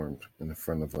performed in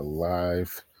front of a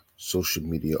live social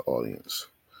media audience.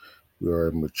 We are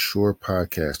a mature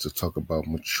podcast to talk about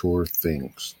mature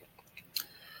things.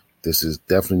 This is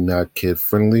definitely not kid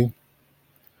friendly.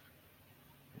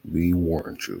 We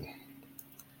warned you.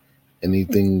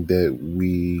 Anything that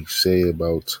we say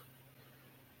about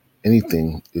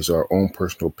anything is our own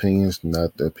personal opinions,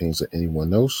 not the opinions of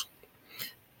anyone else.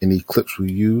 Any clips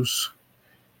we use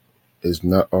is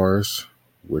not ours.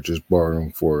 We're just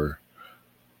borrowing for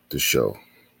the show.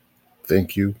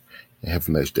 Thank you and have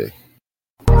a nice day.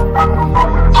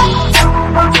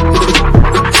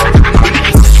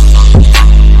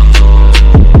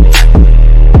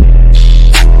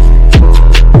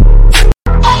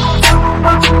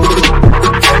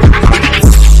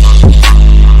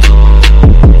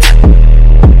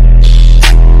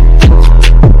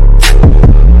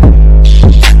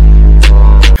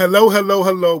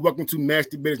 Hello. Welcome to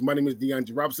Nasty Business. My name is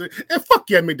DeAndre Robinson. And fuck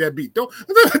yeah, I made that beat. Don't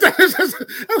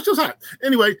that was just hot.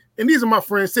 Anyway, and these are my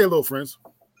friends. Say hello, friends.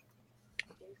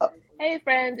 Hey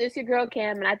friends, it's your girl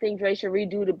Cam, and I think Dre should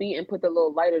redo the beat and put the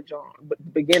little lighter jaw at the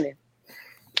beginning.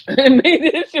 And maybe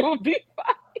this shit would be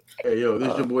fine. Hey yo,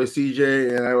 this is your boy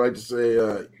CJ, and I like to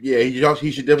say,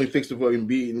 he should definitely fix the fucking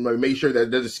beat and make sure that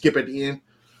it doesn't skip at the end.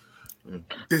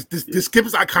 This skip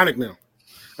is iconic now.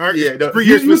 All right, yeah, no,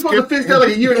 you were supposed to fix that like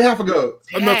a year and a half ago.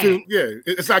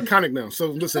 It's iconic now. So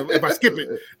listen, if I skip it,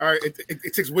 all right,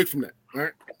 it takes away from that. All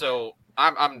right. So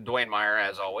I'm Dwayne Meyer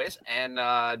as always, and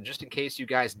just in case you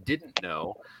guys didn't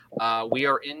know, we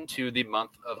are into the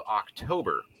month of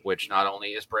October, which not only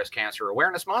is Breast Cancer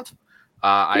Awareness Month.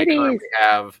 I currently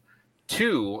have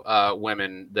two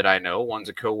women that I know. One's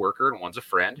a coworker and one's a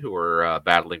friend who are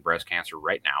battling breast cancer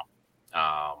right now,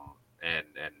 and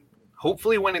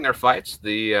hopefully winning their fights.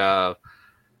 The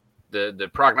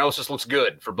prognosis looks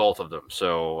good for both of them,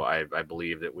 so I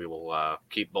believe that we will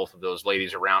keep both of those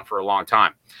ladies around for a long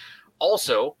time.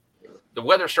 Also, the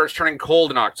weather starts turning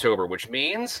cold in October, which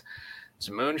means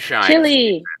it's moonshine.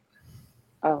 Chilly.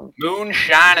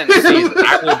 Moonshining season.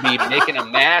 I will be making a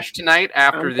mash tonight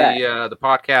after the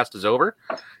podcast is over.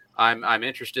 I'm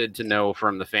interested to know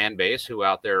from the fan base who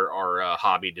out there are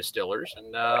hobby distillers,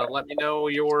 and let me know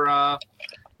your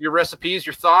recipes,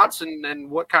 your thoughts, and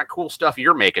what kind of cool stuff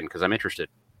you're making, because I'm interested.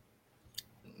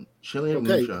 Chili and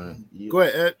moonshine. Yeah. Go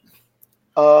ahead, Ed.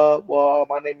 Well,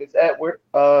 my name is Edward.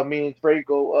 Me and Trey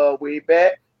go way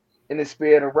back in the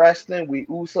spirit of wrestling. We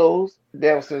Usos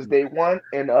down since day one,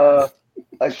 and a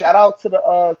shout out to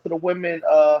the women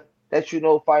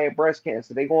that fighting breast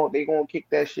cancer. They gonna kick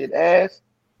that shit ass,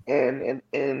 and you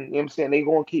know what I'm saying, they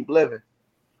gonna keep living.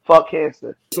 Fuck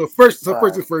cancer. So first,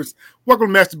 welcome to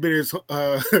Master Bidders.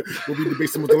 We'll be debating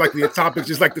some of the likely topics,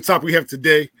 just like the topic we have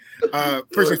today.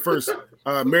 First things first,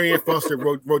 Marianne Foster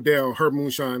wrote down her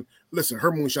moonshine. Listen,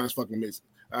 her moonshine's fucking amazing.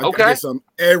 I get some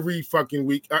every fucking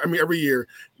week. Every year.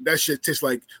 That shit tastes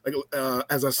like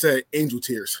as I said, angel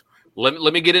tears.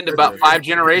 Let me get into about 5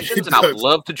 generations, and I would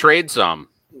love to trade some.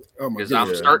 Oh my god!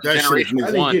 I'm starting generation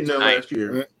 1 tonight. Last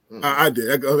year. I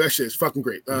did. That shit is fucking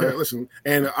great. Listen,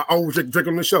 and I always drink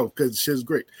on the show because shit is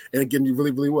great, and it gives me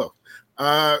really, really well.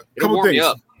 Couple things.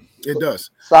 It does.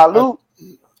 Salute.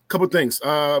 Couple things.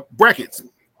 Brackets.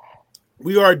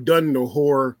 We are done the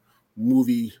horror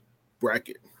movie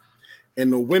bracket,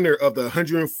 and the winner of the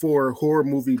 104 horror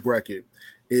movie bracket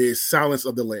is Silence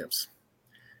of the Lambs.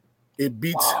 It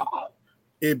beat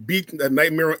The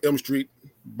Nightmare on Elm Street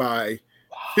by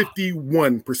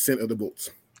 51% of the votes.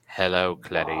 Hello,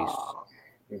 Clarice.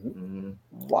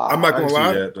 Wow. I'm not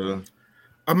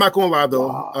gonna lie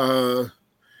though.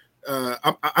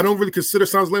 I don't really consider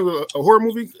Silence of the Lambs a horror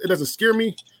movie. It doesn't scare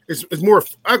me. It's more.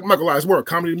 I'm not gonna lie. It's more a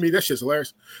comedy to me. That shit's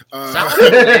hilarious. Silence of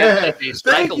the Lambs is a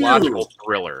psychological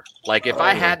thriller. Like if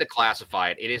I had to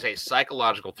classify it, it is a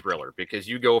psychological thriller because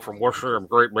you go from what's a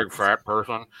great big fat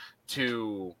person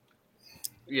to,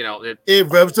 it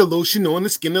rubs the lotion on the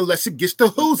skin unless it gets the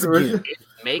hose again. It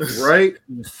makes you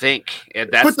think.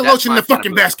 Put the lotion in the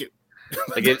fucking basket.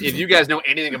 Like if you guys know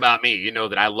anything about me, you know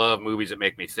that I love movies that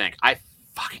make me think. I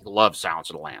fucking love Silence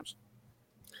of the Lambs.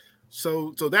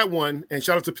 So that one, and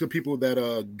shout out to the people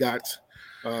that got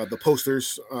the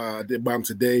posters. They buy them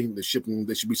today. They ship them.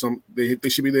 They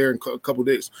should be there in a couple of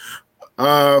days.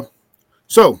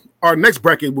 So our next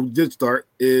bracket we did start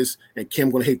is, and Kim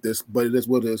gonna hate this, but it is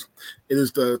what it is. It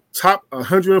is the top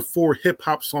 104 hip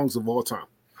hop songs of all time.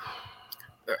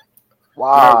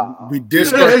 Wow. We did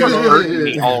start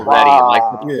already. The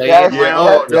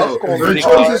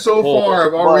choices so far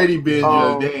have already been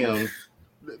damn.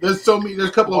 There's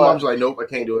a couple of moms like, nope, I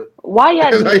can't do it. Why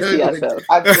y'all do this to yourself?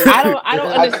 I I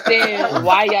don't understand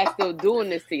why y'all still doing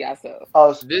this to yourself. Oh,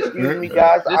 excuse me,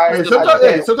 guys.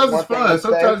 Sometimes it's fun.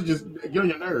 Sometimes you just get on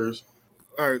your nerves.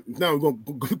 All right, now we're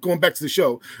going back to the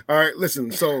show. All right,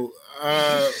 listen. So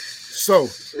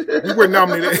we were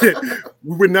nominated.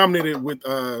 We were nominated with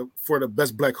for the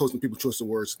best Black Host and People Choice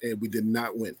Awards, and we did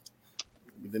not win.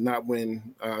 We did not win.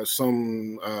 It's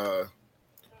my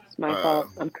fault.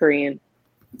 I'm Korean.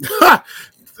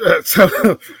 Some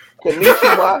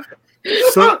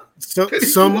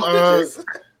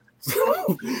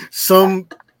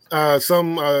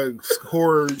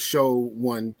horror show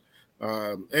won.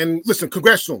 And listen,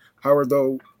 congrats to them. However,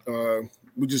 though,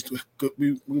 we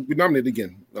nominated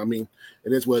again. I mean,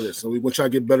 it is what it is. So we want to try to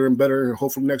get better and better, and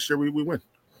hopefully next year we win.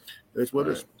 That's what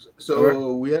it is.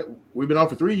 So we've been on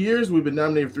for 3 years. We've been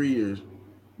nominated for 3 years.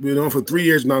 We've been on for 3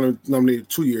 years, nominated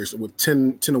 2 years with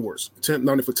 10 awards.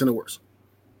 Nominated for 10 awards.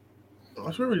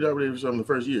 I swear we nominated for something the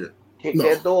first year. Kick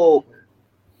that dog.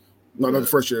 No, not the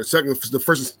first year.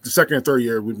 The second and third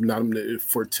year, we were nominated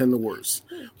for 10 awards.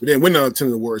 We didn't win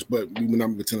 10 awards, but we were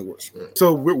nominated for 10 awards. Right.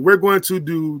 So we're going to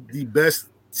do the best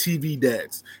TV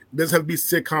dads. It doesn't have to be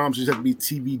sitcoms; it just have to be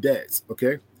TV dads.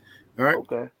 Okay, all right.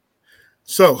 Okay.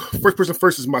 So first person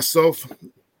first is myself.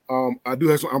 I do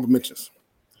have some honorable mentions.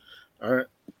 All right.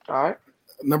 All right.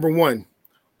 Number 1,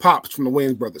 Pops from the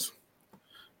Wayans Brothers.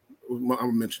 My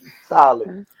honorable mention.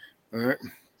 Solid. All right.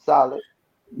 Solid.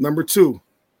 Number 2.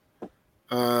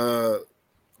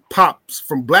 Pops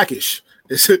from Blackish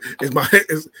is my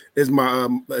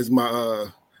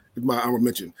honorable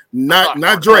mention.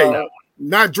 Not Dre,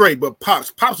 not Dre, but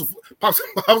Pops was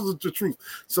the truth.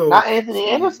 So not Anthony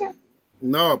Anderson.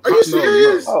 No, are you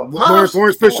serious? No. Lawrence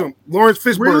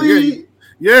Fishburne. Really?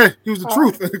 Yeah, he was the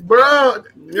truth, bro.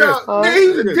 Yeah, he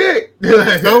was a dick.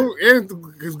 No, and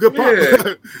he's good pop.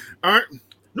 Yeah. All right.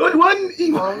 No, he wasn't.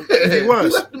 He was. He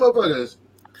left the motherfuckers.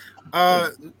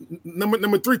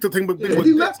 Number 3 to think,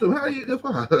 he left them. How you?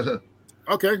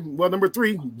 Okay, well, number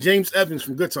 3, James Evans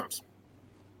from Good Times.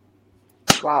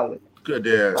 Solid. Good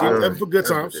dad. James Evans from Good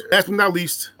Times. Last but not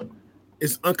least,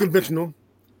 it's unconventional.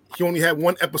 He only had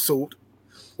 1 episode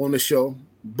on the show,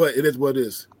 but it is what it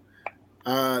is.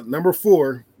 Number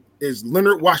 4 is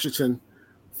Leonard Washington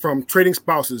from Trading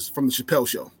Spouses from the Chappelle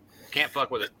Show. Can't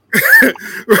fuck with it.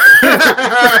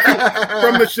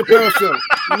 From the Chappelle Show.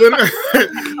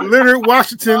 Leonard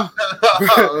Washington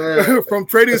from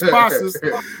Trading Spouses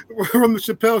from the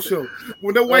Chappelle Show.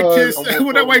 When that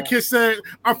white kid said,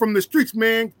 "I'm from the streets,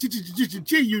 man," G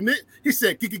unit, he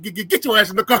said, "Get your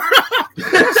ass in the car."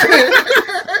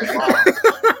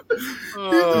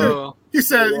 He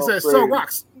said, "So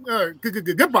rocks."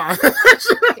 Goodbye.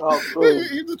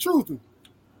 He's the truth.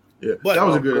 Yeah, but that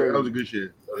was a good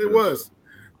shit. It was.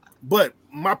 But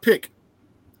my pick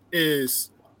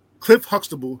is Cliff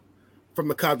Huxtable from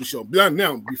The Cosby Show.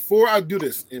 Now, before I do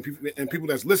this, and people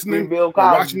that's listening or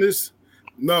watching this,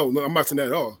 no, I'm not saying that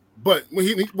at all. But when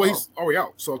he's already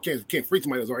out, so I can't freak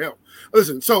somebody that's already out.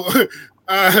 Listen, so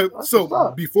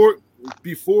before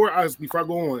I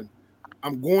go on,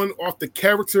 I'm going off the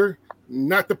character,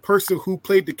 not the person who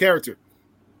played the character.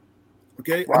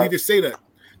 Okay, right. I need to say that.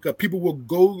 Because people will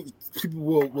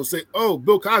say, "Oh,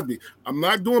 Bill Cosby." I'm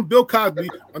not doing Bill Cosby.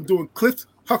 I'm doing Cliff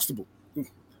Huxtable. All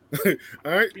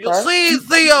right. You'll see,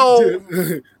 Theo.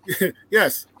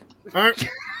 Yes. All right.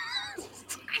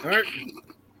 All right.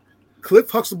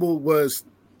 Cliff Huxtable was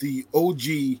the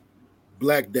OG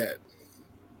black dad,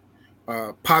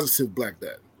 positive black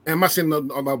dad. And I'm not saying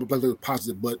about black dad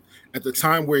positive, but at the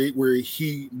time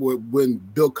when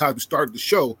Bill Cosby started the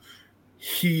show,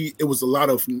 it was a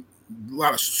lot of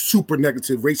super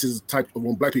negative racist type of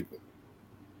on black people.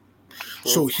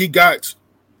 Sure. So he got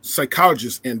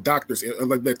psychologists and doctors and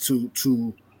like that to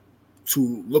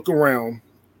look around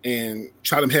and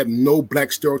try to have no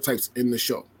black stereotypes in the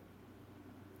show.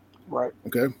 Right.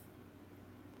 Okay.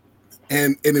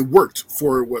 And it worked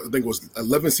for what I think it was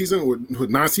 11 seasons or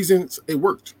 9 seasons. It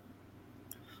worked.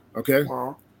 Okay.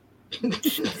 Wow.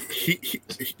 His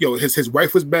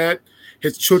wife was bad.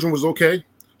 His children was okay.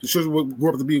 The children grew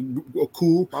up to be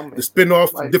cool. The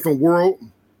spinoff, right. Different world.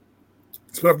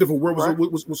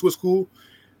 Was cool.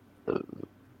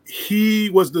 He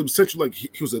was the essential, like he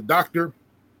was a doctor.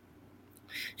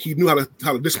 He knew how to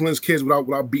discipline his kids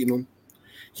without beating them.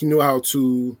 He knew how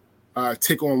to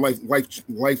take on life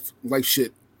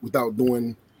shit without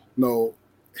doing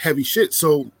heavy shit.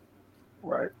 So,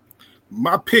 right.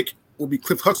 My pick will be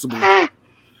Cliff Huxtable.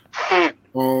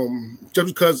 Just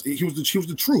because he was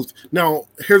the truth. Now,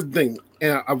 here's the thing,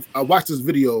 and I watched this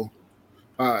video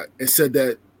and said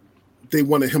that they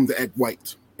wanted him to act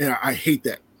white, and I hate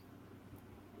that.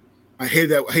 I hate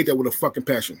that. I hate that with a fucking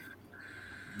passion.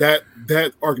 That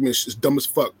argument is dumb as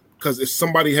fuck. Because if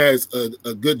somebody has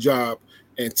a good job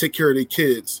and take care of their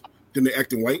kids, then they're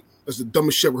acting white. That's the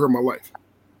dumbest shit I've ever heard in my life.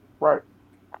 Right.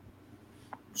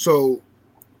 So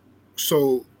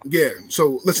yeah.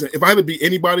 So listen, if I had to be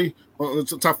anybody on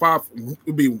the top 5,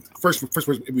 it'd be first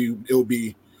person. It would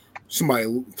be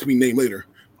somebody to be named later.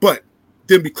 But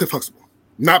then be Cliff Huxtable,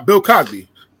 not Bill Cosby.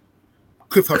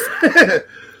 Cliff Huxtable.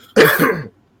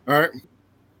 All right.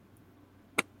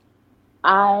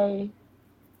 I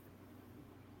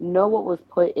know what was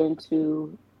put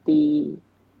into the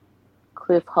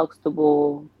Cliff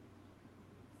Huxtable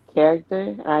character,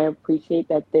 and I appreciate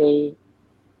that they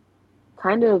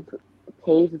kind of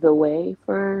paved the way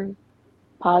for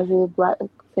positive Black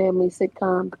family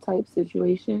sitcom type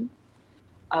situation.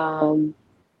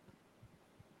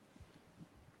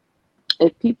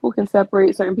 If people can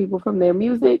separate certain people from their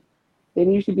music,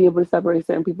 then you should be able to separate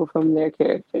certain people from their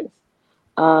characters.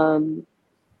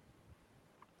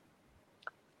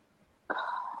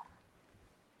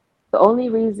 The only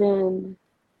reason,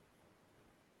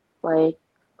 like,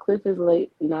 Cliff is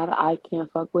like not an I can't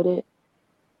fuck with it,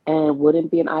 and wouldn't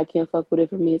be an I can't fuck with it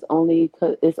for me, is only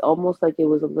because it's almost like it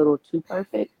was a little too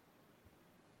perfect.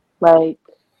 Like,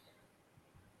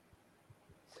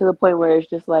 to the point where it's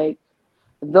just like,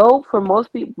 though for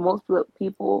most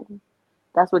people,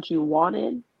 that's what you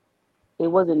wanted, it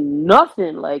wasn't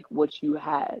nothing like what you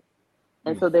had.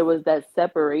 And so there was that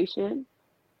separation,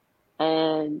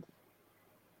 and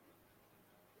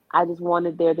I just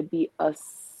wanted there to be a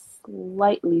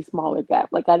slightly smaller gap.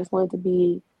 Like, I just wanted to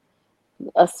be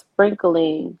a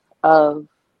sprinkling of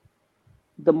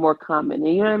the more common.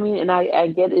 And you know what I mean? And I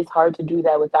get it's hard to do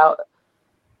that without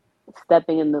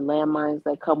stepping in the landmines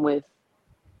that come with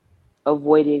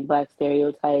avoiding Black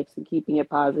stereotypes and keeping it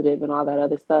positive and all that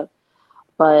other stuff.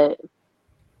 But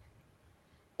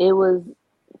it was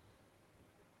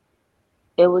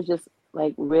just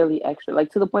like really extra.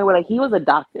 Like, to the point where, like, he was a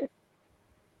doctor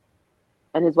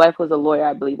and his wife was a lawyer,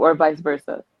 I believe, or vice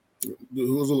versa. She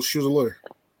was a lawyer.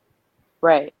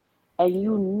 Right. And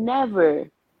you never,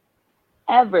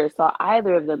 ever saw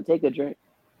either of them take a drink.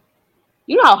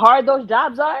 You know how hard those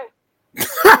jobs are?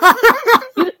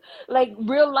 Like,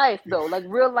 real life, though. Like,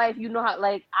 real life, you know how,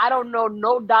 like, I don't know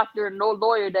no doctor, no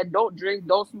lawyer that don't drink,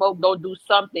 don't smoke, don't do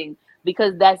something,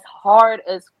 because that's hard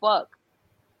as fuck.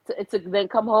 To then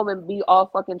come home and be all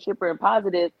fucking chipper and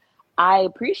positive. I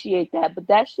appreciate that, but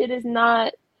that shit is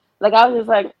not, like, I was just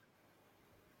like,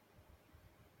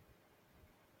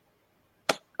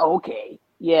 okay,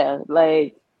 yeah,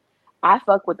 like, I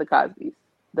fuck with the Cosbys.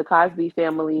 The Cosby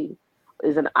family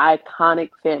is an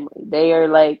iconic family. They are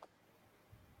like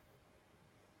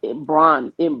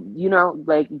bronze, you know,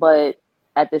 like, but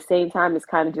at the same time, it's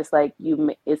kind of just like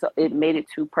it made it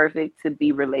too perfect to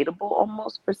be relatable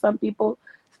almost for some people,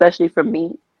 especially for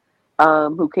me,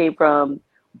 who came from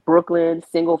Brooklyn,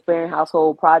 single parent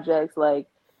household projects. Like,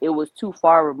 it was too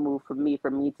far removed for me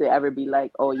to ever be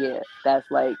like, oh yeah,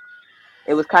 that's like,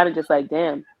 it was kind of just like,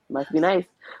 damn, must be nice.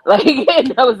 Like,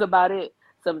 that was about it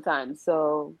sometimes.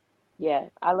 So yeah,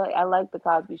 I like the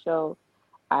Cosby Show.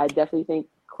 I definitely think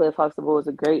Cliff Huxtable is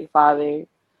a great father.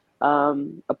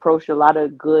 Approached a lot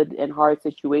of good and hard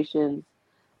situations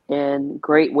in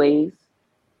great ways,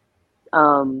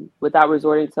 without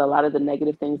resorting to a lot of the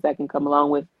negative things that can come along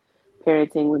with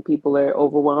parenting when people are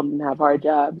overwhelmed and have hard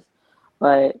jobs.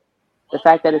 But the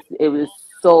fact that it was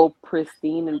so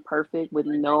pristine and perfect with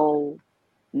no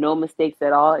mistakes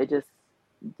at all, it just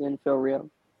didn't feel real.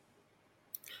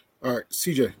 All right,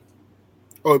 CJ.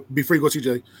 Oh, before you go,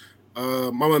 CJ,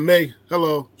 Mama May,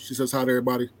 hello. She says hi to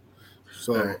everybody.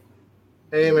 So, right.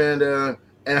 Hey, Amanda,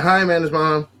 and hi, Amanda's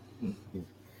mom.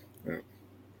 All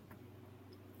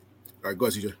right, go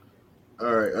ahead, CJ.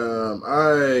 All right,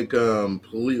 I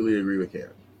completely agree with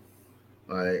Cam.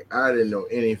 Like, I didn't know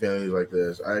any families like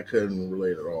this. I couldn't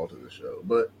relate at all to the show.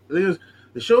 But the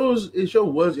show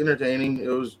was entertaining. It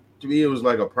was, to me, it was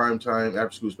like a primetime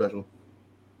after school special.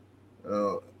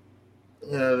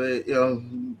 They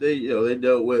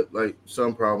dealt with like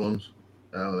some problems.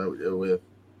 That we dealt with,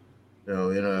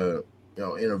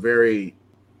 in a very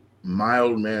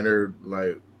mild manner,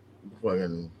 like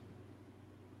fucking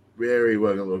very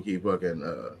fucking low key fucking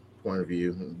point of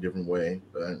view, in a different way.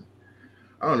 But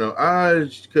I don't know. I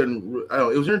just couldn't.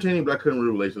 It was entertaining, but I couldn't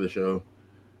really relate to the show.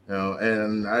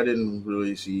 And I didn't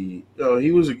really see.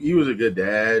 He was a good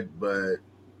dad, but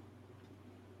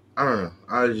I don't know.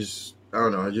 I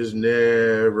don't know. I just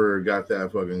never got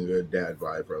that fucking good dad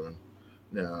vibe from him.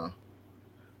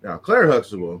 Now Claire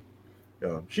Huxtable,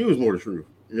 she was more the truth.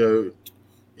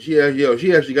 she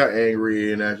actually got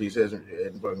angry and actually says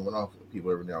and fucking went off with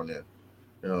people every now and then.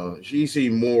 You know, she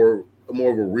seemed more of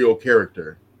a real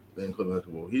character than Cliff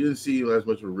Huxtable. He didn't seem as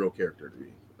much of a real character to me.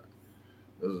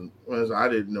 I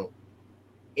didn't know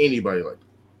anybody like that.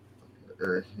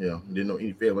 Or, didn't know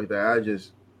any family like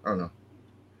that. I don't know.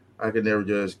 I could never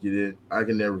just get in. I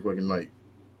can never fucking like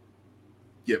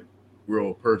get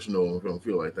real personal and don't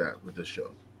feel like that with this show.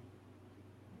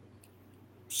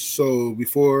 So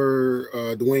before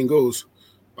Dwayne goes,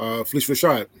 Felicia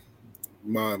Rashad,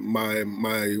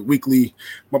 my weekly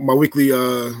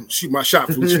shoot my shot.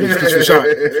 Felicia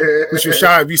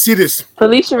Rashad, if you see this,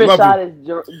 Felicia Rashad is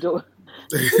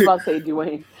about to say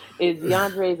Dwayne. Is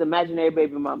DeAndre's imaginary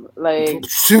baby mama. Like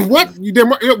what? You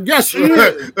damn right. Yes.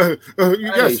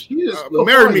 Yes. She is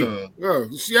marry me.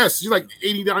 Yes. She's like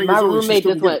 89 my years old. roommate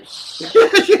just went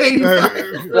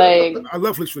like I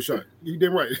love Felicia Rashad. You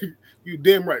damn right. You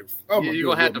damn right. Oh,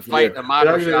 you're gonna have to fight Ahmad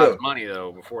Rashad's money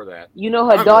though before that. You know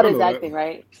her daughter's acting,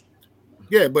 right?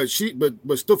 Yeah, but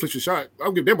still Felicia Rashad. I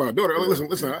don't give a damn about her daughter.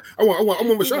 Listen. I want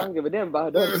Rashad. I don't give a damn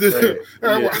about her daughter.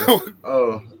 Like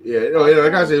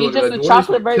I said, she's just a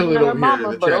chocolate version of her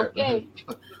mama, but okay.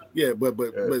 Yeah, but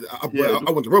I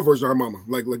want the real version of her mama.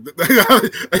 Like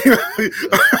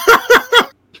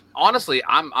honestly,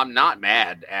 I'm not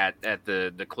mad at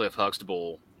the Cliff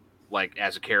Huxtable like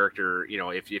as a character. You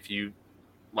know, if you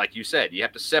like you said, you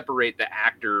have to separate the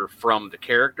actor from the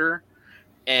character,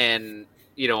 and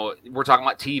you know, we're talking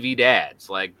about TV dads.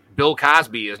 Like Bill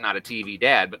Cosby is not a TV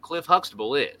dad, but Cliff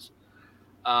Huxtable is.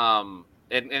 And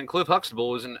Cliff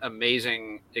Huxtable is an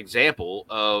amazing example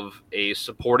of a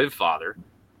supportive father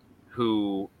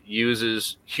who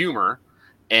uses humor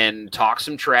and talks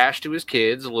some trash to his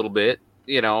kids a little bit,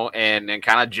 you know, and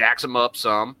kind of jacks them up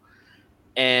some,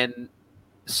 and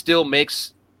still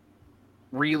makes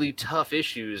really tough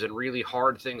issues and really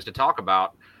hard things to talk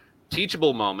about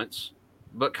teachable moments,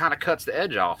 but kind of cuts the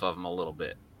edge off of them a little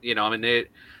bit. You know, I mean,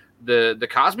 the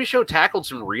Cosby Show tackled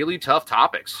some really tough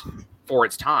topics for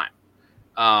its time.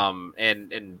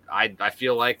 And I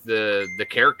feel like the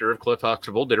character of Cliff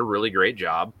Huxtable did a really great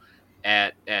job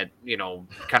at you know,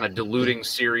 kind of diluting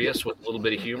serious with a little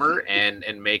bit of humor and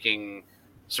making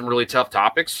some really tough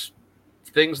topics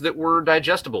things that were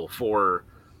digestible for,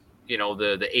 you know,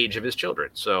 the age of his children.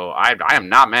 So I am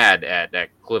not mad at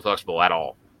Cliff Huxtable at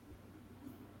all.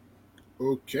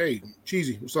 Okay,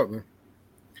 Cheesy, what's up, man?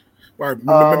 All right,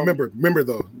 remember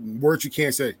though, words you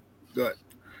can't say. Go ahead.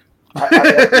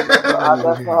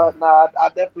 I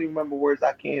definitely remember words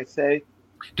I can't say.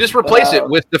 Just replace it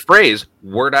with the phrase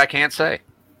 "word I can't say."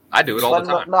 I do it all the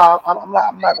time. No, I'm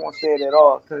not going to say it at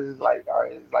all because it's like, all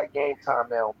right, it's like game time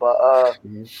now. But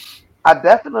I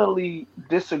definitely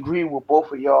disagree with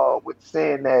both of y'all with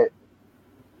saying that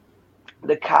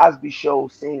the Cosby Show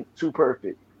seemed too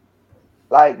perfect.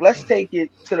 Like, let's take it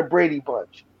to the Brady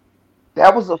Bunch.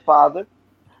 That was a father,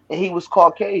 and he was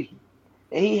Caucasian.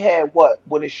 And he had what?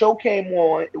 When the show came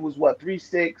on, it was what, 3,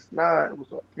 6, 9?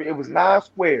 It was 9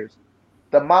 squares.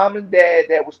 The mom and dad,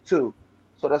 that was 2.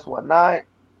 So that's what, 9,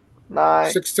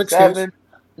 6 7. Kids.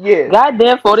 Yeah.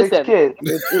 Goddamn 47. 6 kids.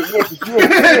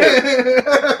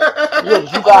 Yeah,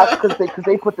 you guys, because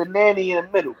they put the nanny in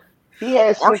the middle. He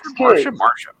had 6 kids.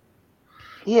 Marsha.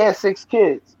 He had 6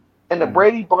 kids. And the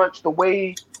Brady Bunch, the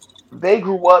way they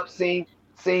grew up seemed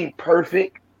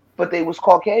perfect, but they was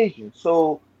Caucasian.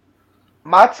 So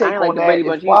my take on that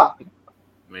is why.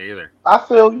 Me either. I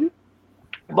feel you,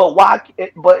 but why?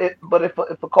 But if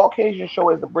a Caucasian show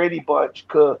as the Brady Bunch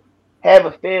could have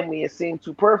a family and seem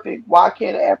too perfect, why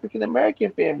can't an African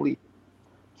American family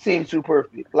seem too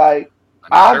perfect? Like,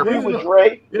 I agree with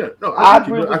Dre. Yeah, no, I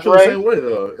agree with Dre. Same way,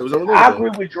 though. It was I agree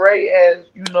with Dre as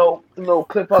you know,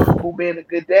 Cliff Huxtable being a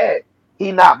good dad.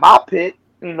 He not my pick.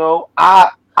 You know, I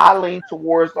lean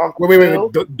towards Uncle Phil.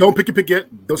 Wait. Don't pick your pick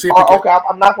yet. Don't say your pick okay, yet.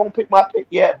 I'm not gonna pick my pick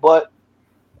yet, but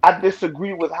I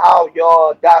disagree with how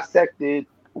y'all dissected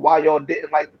why y'all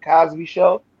didn't like the Cosby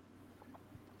Show,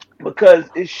 because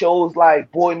it shows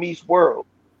like Boy Meets World,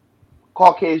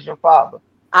 Caucasian father.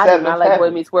 I do not like Boy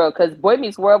Meets World, because Boy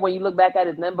Meets World, when you look back at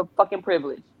it, is nothing but fucking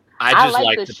privilege. I just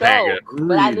like the show,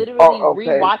 but I literally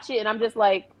rewatch it and I'm just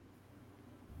like,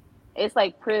 it's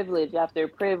like privilege after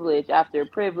privilege after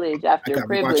privilege after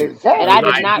privilege, and I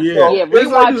did not rewatch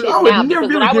it now because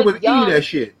when I was young, that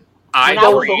shit. When I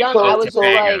was young, I was just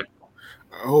like,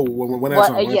 oh, when that's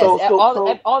on. Yes,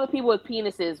 all the people with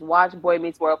penises watch Boy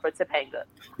Meets World for Topanga.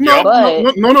 No,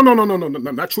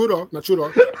 not true at all. Not true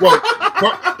at all. Well,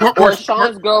 or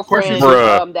Sean's girlfriend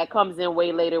that comes in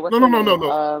way later.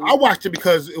 No. I watched it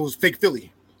because it was fake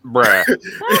Philly. Bruh.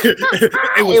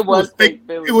 It was fake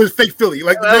Philly. It was fake Philly.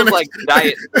 Like That was like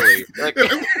diet Philly. Like,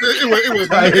 it was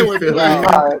Diet it was Philly.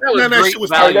 that was that great shit was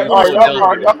value. fake.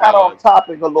 Y'all got off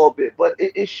topic a little bit, but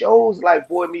it shows like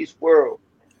Boy Meets World.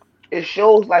 It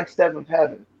shows like Seventh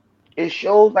Heaven. It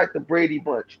shows like the Brady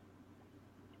Bunch,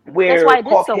 That's where why it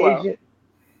did so well. Caucasian.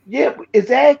 Yeah,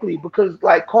 exactly. Because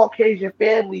like Caucasian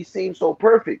families seem so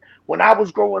perfect. When I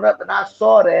was growing up and I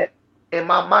saw that in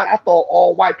my mind, I thought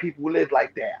all white people lived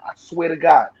like that. I swear to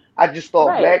God, I just thought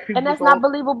Right. black people And was that's not on.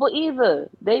 believable either.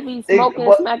 They be Ex- smoking and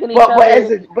But smacking each but other,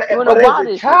 doing the but as a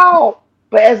wildest shit. child,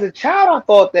 I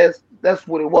thought that's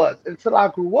what it was until I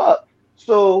grew up.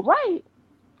 So Right.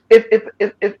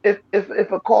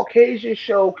 if a Caucasian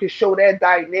show can show that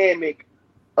dynamic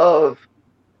of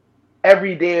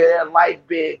every day of their life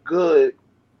being good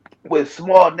with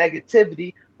small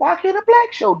negativity, why can't a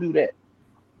black show do that?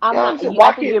 You I'm know what not. I'm saying? I Why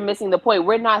think can't you're missing the point.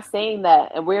 We're not saying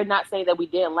that, and we're not saying that we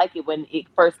didn't like it when it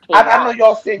first came I know on.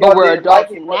 y'all saying But y'all we're didn't like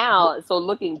adults it, but now, so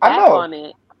looking I back know, on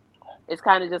it, it's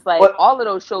kind of just like but all of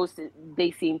those shows. They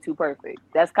seem too perfect.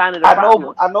 That's kind of the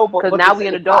problem. I know, Because but to now we say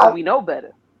an the adult and Cos we know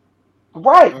better.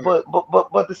 right, All right.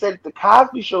 but to say that the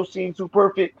Cosby Show seemed too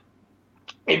perfect.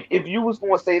 If you was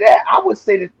going to say that, I would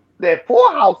say that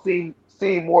Full House seemed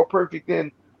more perfect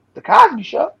than the Cosby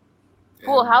Show.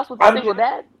 Full And House with a I'm single just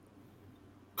dad,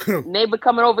 neighbor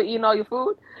coming over eating all your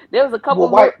food. There was a well, couple.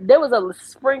 white, There was a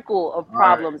sprinkle of All right.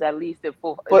 problems at least in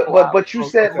Full House. but you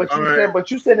said, okay. All right. but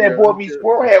you said that Yeah. Boy Meets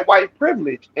World had white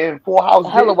privilege, and Full House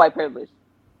Hella didn't, white privilege.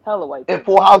 Hella white and privilege.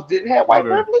 Full House didn't have white Okay.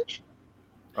 privilege.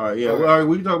 All right. Yeah. All Well, right. all right,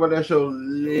 we can talk about that show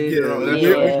later. Yeah, That we show, we, that we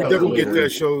Yeah, show's definitely get to that yeah.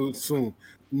 overrated. show soon.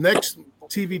 Next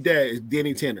TV dad is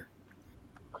Danny Tanner.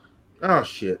 Oh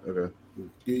shit. Okay.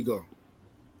 Here you go.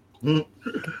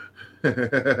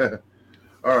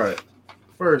 All right.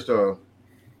 First off,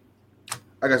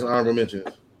 I got some honorable mentions.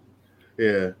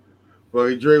 Yeah.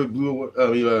 Well, Dre blew.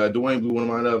 Dwayne blew one of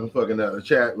mine up in fucking the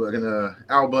chat. Fucking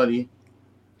Al Bundy.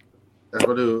 That's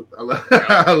what I do.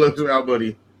 I love to Al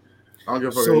Bundy. I don't give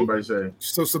a fuck what So anybody say.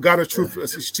 so God of truth,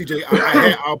 CJ. I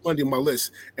had Al Bundy on my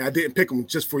list, and I didn't pick him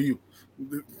just for you.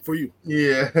 For you.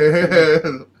 Yeah.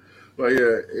 But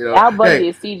yeah, Al Bundy hey,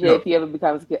 is CJ if he ever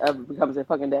becomes a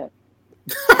fucking dad.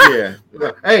 yeah.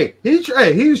 Hey, he was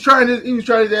trying his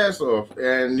ass off,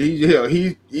 and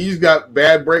he's got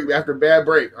bad break after bad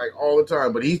break like all the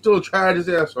time, but he still tried his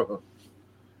ass off.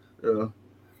 Yeah.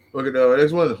 Look at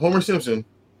next one, Homer Simpson.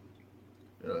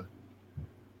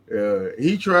 Yeah.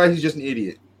 He tries. He's just an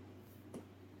idiot.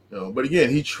 But again,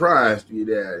 he tries to be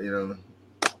that.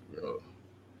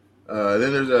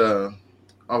 Then there's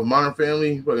of Modern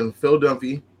Family, fucking Phil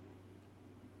Dunphy.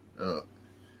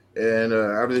 And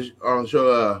after this on the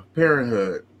show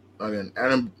Parenthood, again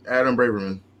Adam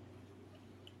Braverman.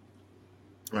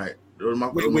 Right. Those are my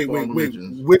honorable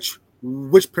mentions. Which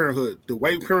Parenthood? The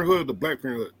white Parenthood or the black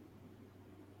Parenthood?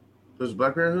 There's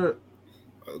Black Parenthood?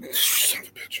 Son of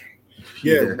a bitch.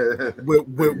 Yeah,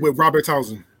 with Robert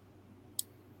Townsend.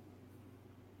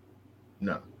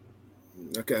 No.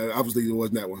 Okay, obviously it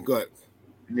wasn't that one. Go ahead.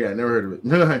 Yeah, I never heard of it.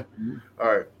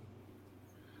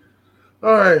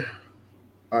 All right.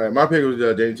 My pick was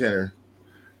Danny Tanner.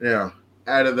 Now,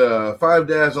 out of the 5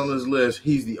 dads on this list,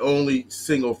 he's the only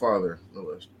single father on the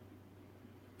list.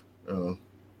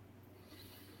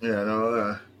 He's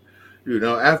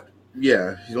the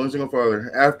only single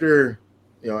father. After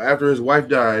his wife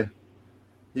died,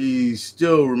 he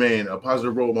still remained a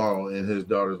positive role model in his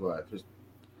daughter's life.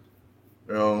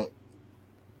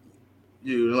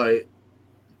 He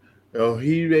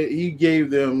gave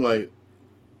them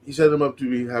he set them up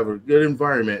to have a good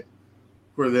environment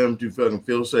for them to fucking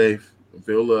feel safe and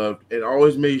feel loved, and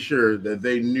always made sure that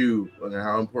they knew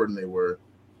how important they were,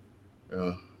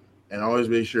 and always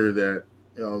made sure that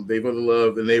they felt the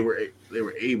love and they were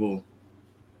able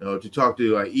to talk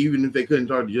to, even if they couldn't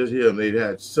talk to just him, they'd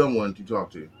had someone to talk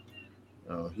to.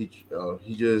 He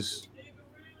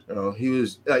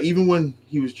was even when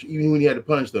he had to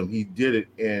punish them, he did it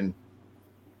in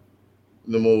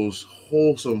the most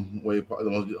wholesome way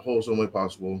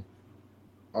possible.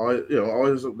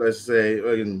 Always let's say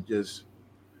just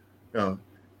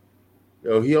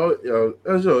he always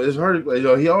it's hard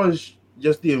to he always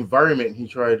just the environment he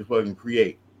tried to fucking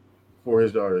create for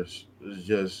his daughters is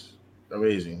just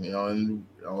amazing, and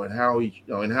how he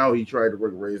tried to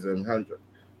raise them,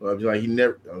 he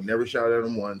never shouted at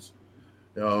them once,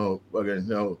 scolded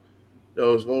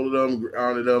them,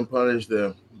 grounded them, punished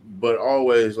them, but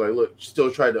always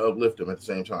still tried to uplift them at the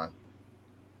same time.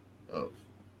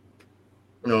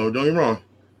 Don't get me wrong,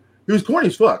 he was corny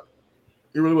as fuck.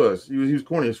 He really was. He was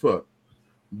corny as fuck.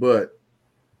 But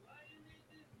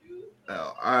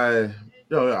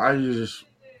Yo, I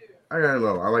gotta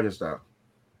love. I like his style.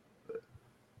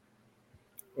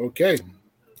 Okay,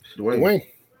 Dwayne.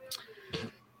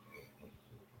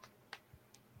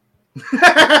 This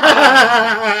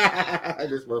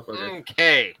motherfucker.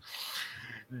 Okay,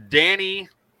 Danny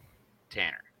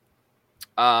Tanner.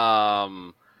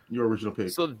 Your original pick.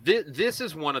 So this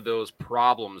is one of those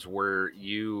problems where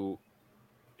you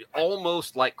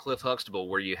almost like Cliff Huxtable,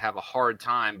 where you have a hard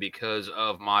time because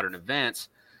of modern events.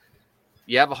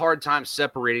 You have a hard time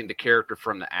separating the character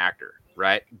from the actor,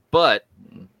 right? But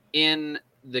in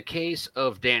the case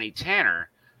of Danny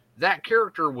Tanner, that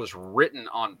character was written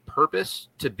on purpose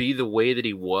to be the way that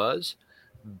he was,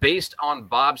 based on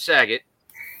Bob Saget.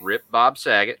 Rip Bob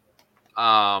Saget.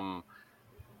 The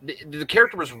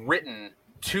character was written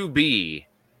to be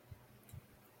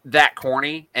that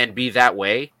corny and be that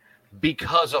way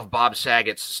because of Bob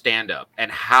Saget's stand-up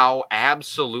and how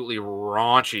absolutely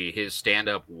raunchy his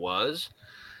stand-up was.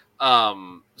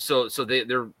 So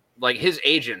they're like, his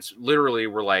agents literally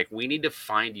were like, we need to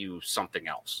find you something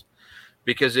else,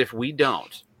 because if we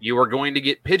don't, you are going to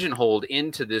get pigeonholed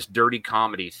into this dirty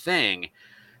comedy thing.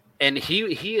 And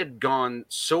he had gone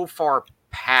so far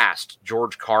past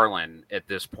George Carlin at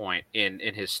this point in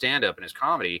his stand-up and his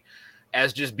comedy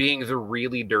as just being the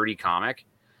really dirty comic,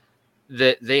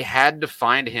 that they had to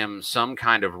find him some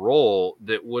kind of role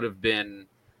that would have been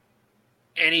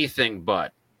anything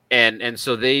but. And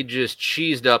so they just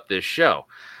cheesed up this show.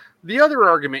 The other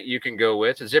argument you can go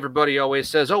with is everybody always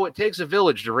says, oh, it takes a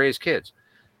village to raise kids.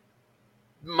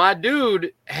 My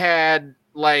dude had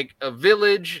like a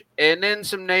village and then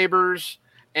some neighbors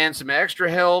and some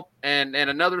extra help and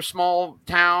another small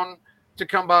town to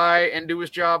come by and do his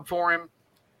job for him.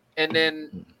 And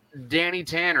then Danny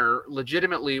Tanner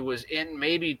legitimately was in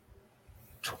maybe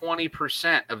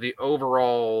 20% of the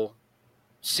overall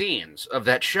scenes of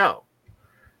that show,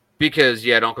 because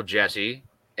you had Uncle Jesse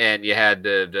and you had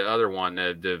the other one,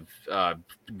 the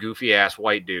goofy ass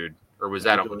white dude, or was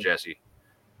that Uncle Jesse?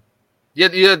 Yeah,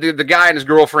 the guy and his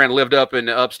girlfriend lived up in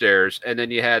the upstairs, and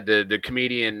then you had the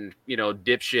comedian,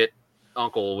 dipshit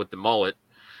uncle with the mullet,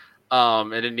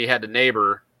 and then you had the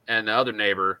neighbor and the other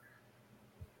neighbor.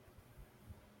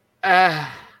 I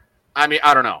mean,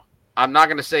 I don't know. I'm not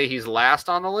going to say he's last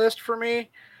on the list for me,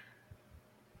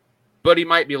 but he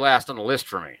might be last on the list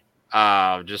for me.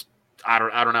 I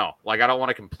don't know. Like, I don't want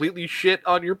to completely shit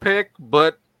on your pick,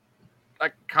 but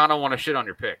I kind of want to shit on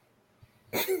your pick.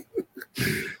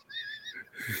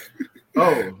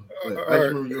 I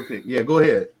remember your pick. Yeah, go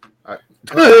ahead. I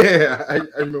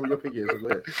remember your pick. So go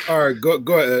ahead. All right,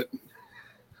 go ahead.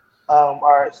 All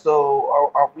right.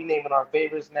 So are we naming our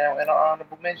favorites now and our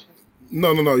honorable mentions?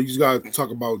 No. You just gotta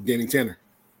talk about Danny Tanner.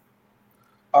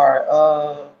 All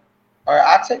right.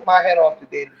 I take my hat off to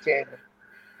Danny Tanner.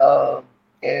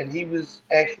 And he was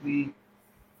actually,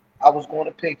 I was going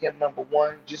to pick him number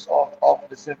one just off of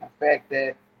the simple fact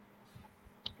that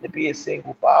to be a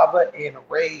single father and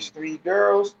raise 3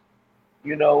 girls,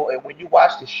 and when you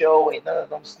watch the show, ain't none of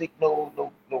them stick no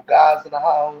guys in the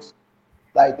house.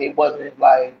 Like, they wasn't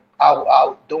like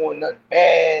out doing nothing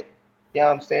bad. You know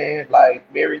what I'm saying?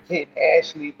 Like, Mary Kate and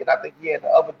Ashley, and I think he had the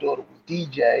other daughter was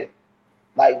DJ.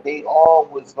 Like, they all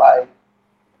was like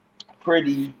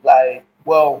pretty like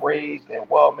well raised and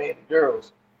well mannered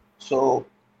girls. So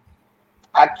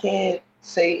I can't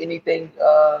say anything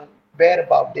bad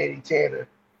about Danny Tanner.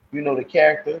 The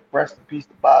character, rest in peace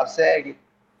to Bob Saget.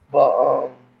 But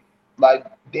like,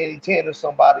 Danny Tanner,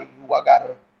 somebody who I got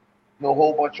a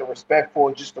whole bunch of respect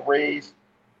for, just to raise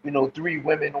 3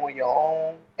 women on your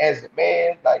own as a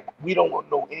man. Like, we don't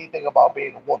know anything about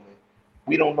being a woman.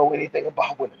 We don't know anything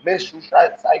about when the menstrual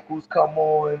cycles come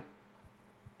on,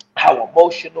 how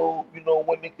emotional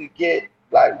women could get.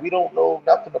 Like, we don't know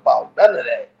nothing about none of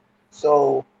that.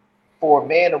 So for a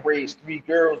man to raise 3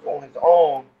 girls on his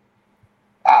own,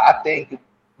 I think it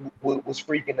was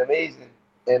freaking amazing.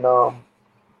 And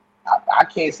I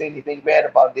can't say anything bad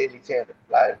about Danny Tanner.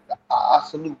 Like, I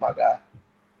salute my guy.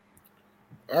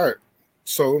 All right.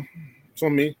 So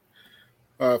me.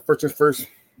 First things first,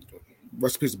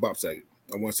 rest in peace to Bob Saget.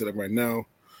 I want to say that right now.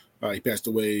 He passed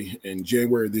away in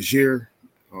January of this year.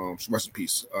 Rest in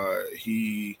peace.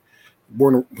 He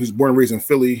was born and raised in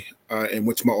Philly and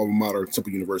went to my alma mater,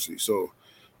 Temple University. So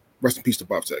rest in peace to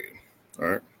Bob Saget. All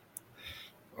right.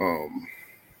 I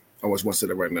just want to say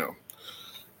that right now.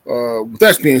 With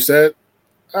that being said,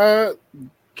 can't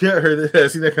heard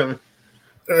that. See that coming.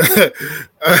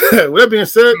 With that being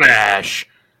said, Smash.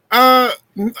 I'm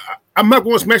not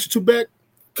going to smash it too bad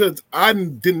because I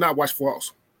did not watch Full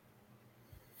House.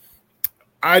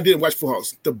 I didn't watch Full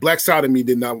House. The black side of me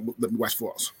did not watch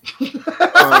Full House.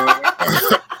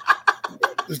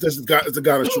 It's the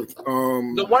God of truth.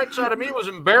 The white side of me was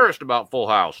embarrassed about Full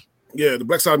House. Yeah, the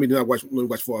black side of me did not watch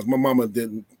Full House. My mama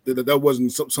didn't. That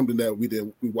wasn't something that we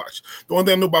watched. The only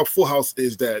thing I know about Full House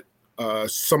is that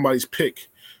somebody's pick,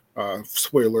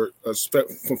 spoiler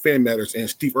from Fan Matters, and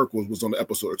Steve Urkel was on the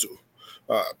episode or two,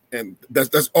 and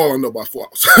that's all I know about Full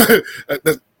House.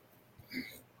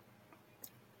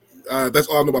 That's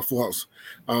all I know about Full House.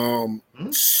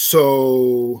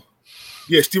 So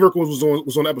yeah, Steve Urkel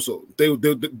was on the episode. They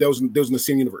was in the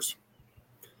same universe.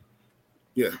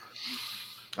 Yeah.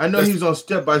 I know he's on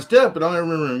Step by Step, but I don't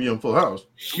remember him being Full House.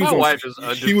 My wife is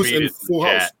undefeated. He was in Full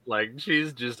House. Like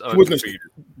she's just undefeated.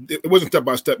 It wasn't Step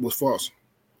by Step. It was Full House.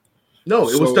 No,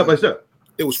 it was Step by Step.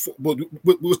 It was.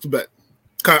 What's the bet?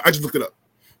 I just looked it up.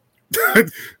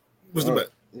 What's the bet?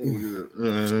 You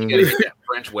gotta get that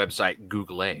French website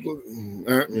Google.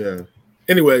 Yeah.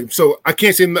 Anyway, so I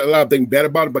can't say a lot of things bad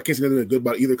about it, but I can't say anything good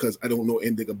about it either because I don't know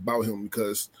anything about him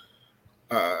because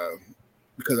I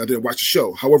didn't watch the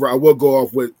show. However, I will go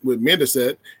off what Amanda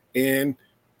said, and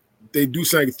they do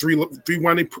sound like three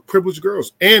whiny privileged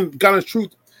girls. And God of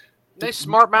Truth, they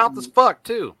smart mouth as fuck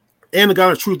too. And the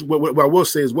God of Truth, what I will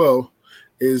say as well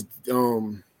is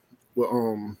the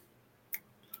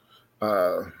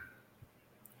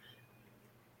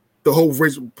whole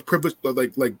race privilege,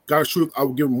 like God of Truth, I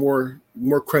will give him more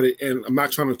credit, and I'm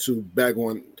not trying to bag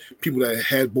on people that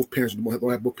had both parents and don't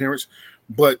have both parents,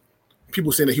 but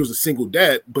people saying that he was a single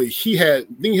dad, but didn't he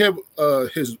have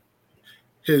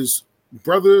his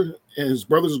brother and his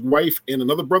brother's wife and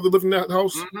another brother living in that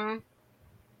house? Mm-hmm.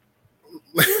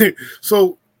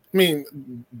 So, I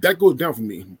mean, that goes down for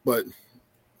me. But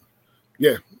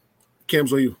yeah,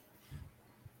 Cam's on you.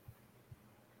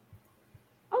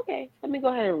 Okay, let me go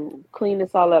ahead and clean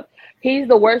this all up. He's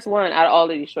the worst one out of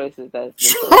all of these choices.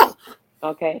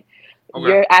 Okay,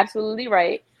 you're absolutely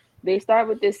right. They start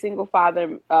with this single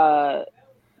father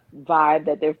vibe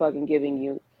that they're fucking giving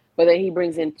you, but then he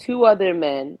brings in two other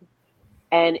men,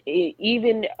 and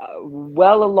even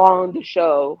well along the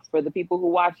show for the people who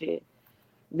watch it,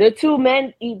 the two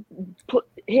men, him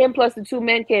plus the two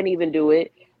men can't even do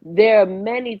it. There are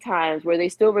many times where they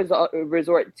still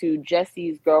resort to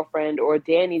Jesse's girlfriend or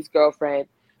Danny's girlfriend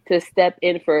to step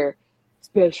in for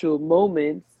special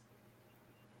moments.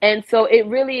 And so it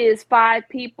really is 5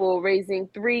 people raising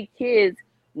 3 kids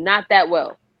not that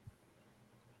well.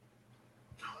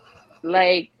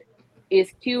 Like,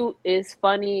 it's cute, it's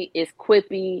funny, it's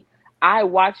quippy. I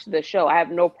watched the show. I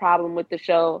have no problem with the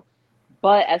show.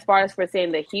 But as far as for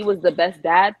saying that he was the best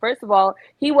dad, first of all,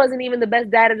 he wasn't even the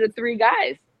best dad of the 3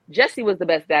 guys. Jesse was the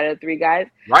best dad of the 3 guys.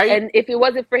 Right. And if it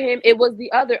wasn't for him, it was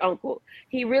the other uncle.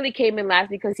 He really came in last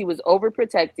because he was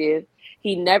overprotective.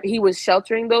 He was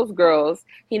sheltering those girls.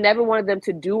 He never wanted them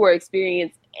to do or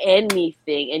experience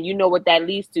anything. And you know what that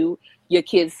leads to, your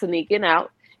kids sneaking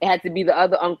out. It had to be the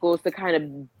other uncles to kind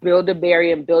of build a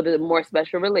barrier and build a more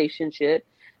special relationship.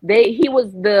 He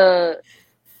was the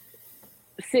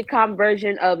sitcom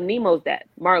version of Nemo's dad,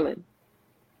 Marlon.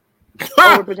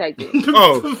 Overprotective.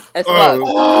 As fuck.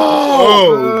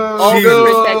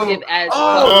 Overprotective as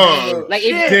fuck. Like,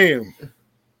 damn.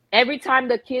 Every time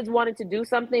the kids wanted to do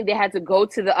something, they had to go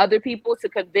to the other people to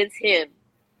convince him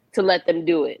to let them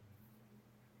do it.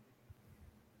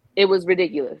 It was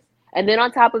ridiculous. And then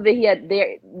on top of it, he had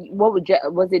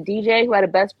was it DJ who had a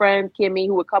best friend, Kimmy,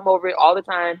 who would come over all the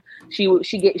time. She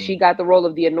got the role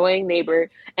of the annoying neighbor,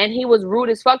 and he was rude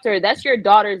as fuck to her. That's your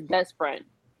daughter's best friend.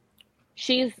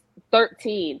 She's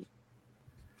 13.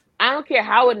 I don't care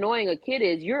how annoying a kid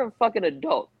is. You're a fucking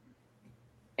adult.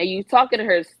 And you talking to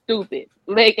her stupid.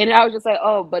 Like, and I was just like,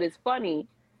 oh, but it's funny.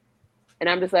 And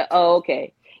I'm just like, oh,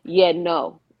 okay. Yeah,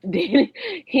 no.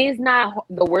 He's not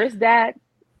the worst dad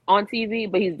on TV,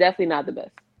 but he's definitely not the best.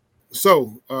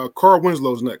 So, Carl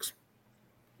Winslow's next.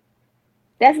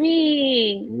 That's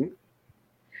me. Mm-hmm.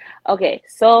 Okay,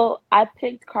 so I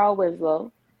picked Carl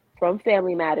Winslow from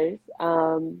Family Matters.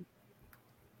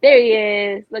 There he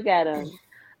is. Look at him.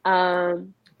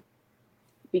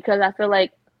 Because I feel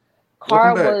like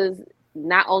Carl was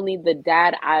not only the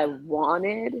dad I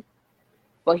wanted,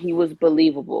 but he was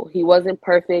believable. He wasn't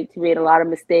perfect. He made a lot of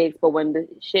mistakes, but when the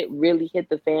shit really hit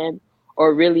the fan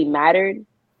or really mattered,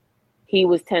 he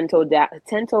was 10 toes down.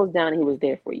 He was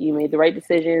there for you. You made the right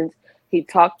decisions. He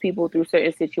talked people through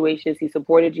certain situations. He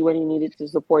supported you when he needed to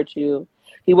support you.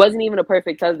 He wasn't even a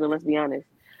perfect husband, let's be honest.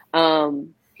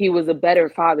 He was a better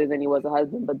father than he was a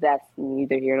husband, but that's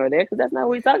neither here nor there because that's not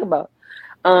what he's talking about.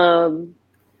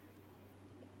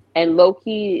 And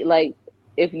low-key, like,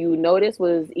 if you notice,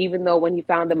 was even though when he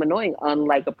found them annoying,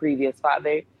 unlike a previous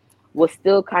father, was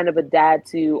still kind of a dad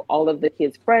to all of the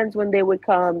kids' friends when they would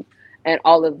come. and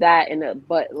all of that,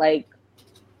 but like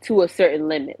to a certain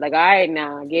limit. Like, all right,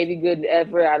 now I gave you good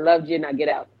effort, I loved you, now get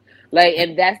out. Like,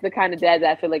 and that's the kind of dad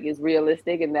that I feel like is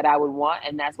realistic and that I would want,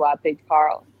 and that's why I picked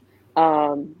Carl.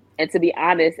 And to be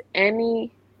honest,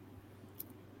 any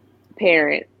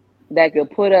parent that could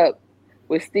put up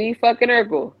with Steve fucking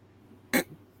Urkel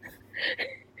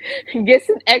gets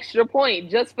an extra point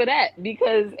just for that,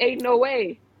 because ain't no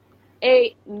way.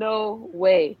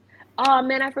 Oh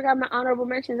man, I forgot my honorable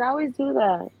mentions. I always do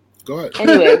that. Go ahead.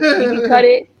 Anyway, you can cut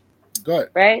it. Go ahed.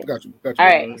 Right? Got you. All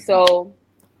right. So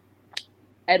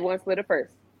Ed One Splitter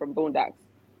first from Boondocks.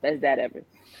 Best dad ever.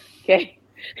 Okay.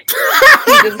 Who?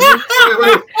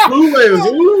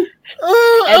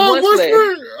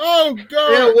 Oh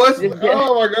god. Yeah,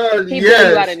 oh my god. He yes.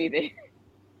 You got anything.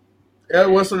 Ed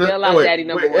What's the Daddy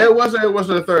number one. Ed What's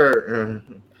the third?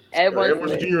 Ed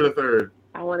What's Jr. the third.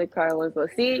 I wanted Carl Winslow.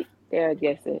 See, there I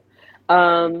guess it.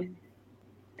 Dang,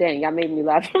 y'all made me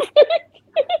laugh.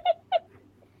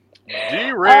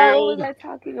 Derailed. What was I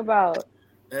talking about?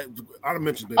 I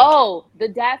mentioned that. Oh, the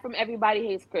dad from Everybody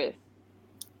Hates Chris.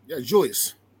 Yeah,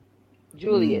 Julius.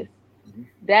 Mm-hmm.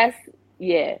 That's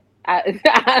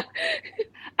I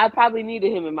probably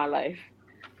needed him in my life.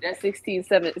 That's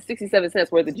 67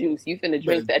 cents worth of juice. You finna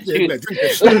drink that juice.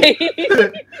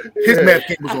 His math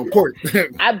game was on court.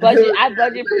 I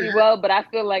budget pretty well, but I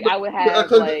feel like I would have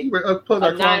like a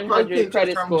 900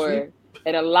 credit score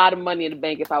and a lot of money in the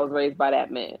bank if I was raised by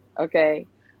that man. Okay,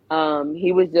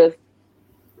 he was just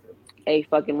a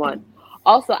fucking one.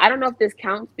 Also, I don't know if this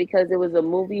counts because it was a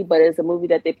movie, but it's a movie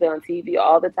that they play on TV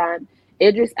all the time.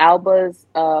 Idris Elba's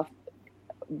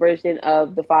version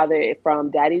of the father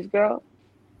from Daddy's Girl.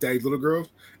 Daddy's Little Girl?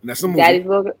 And that's a movie. Daddy's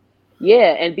Little Girl.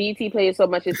 Yeah, and BET plays so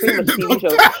much, it's pretty much a TV show.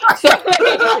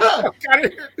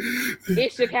 So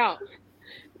it should count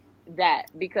that,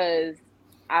 because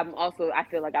I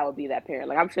feel like I would be that parent.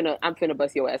 Like I'm finna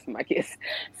bust your ass for my kids.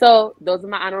 So those are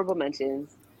my honorable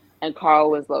mentions. And Carl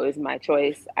Winslow is my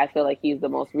choice. I feel like he's the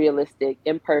most realistic,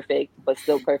 imperfect, but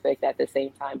still perfect at the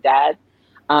same time dad.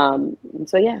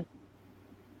 So yeah,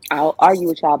 I'll argue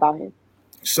with y'all about him.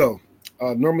 So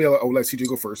normally I would let CJ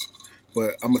go first,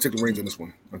 but I'm gonna take the reins on this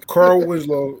one. Carl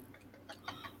Winslow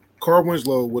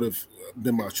would have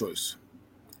been my choice,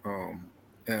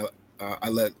 and I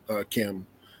let Cam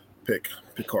pick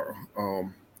Carl.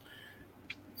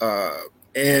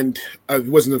 And it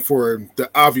wasn't for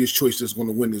the obvious choice that's going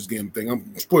to win this damn thing.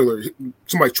 I'm spoiler.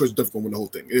 Somebody's choice is definitely going to win the whole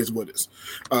thing. It is what it is.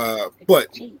 But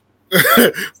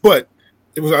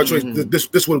it was our choice.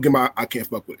 This would have given my I can't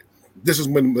fuck with it. This is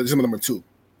my number 2.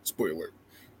 Spoiler.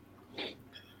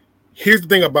 Here's the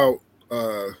thing about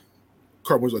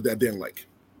Carl Winslow that I didn't like.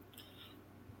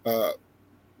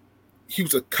 He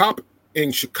was a cop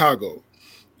in Chicago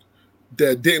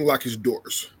that didn't lock his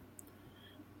doors.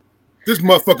 This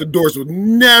motherfucking doors would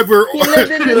never fucking lock. Yeah,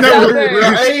 that dude didn't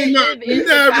live in no damn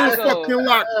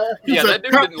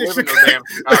Chicago.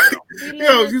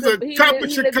 He's a cop in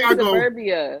Chicago.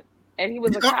 Suburbia, and he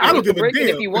was a cop. I don't give a damn.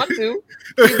 If you want to,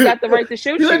 he's got the right to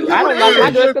shoot you. I don't lock my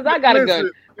doors because I got a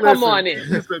gun. Come on in.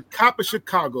 He's a cop in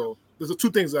Chicago. There's 2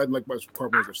 things I didn't like about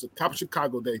Carl Winslow. The cop in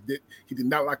Chicago that he did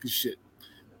not lock his shit.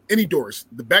 Any doors,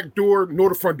 the back door nor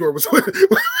the front door was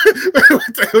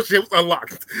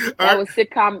unlocked. That was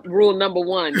sitcom rule number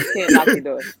 1. You can't lock your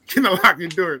doors. Cannot lock your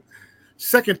doors.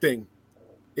 Second thing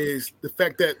is the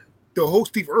fact that the whole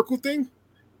Steve Urkel thing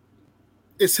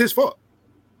is his fault.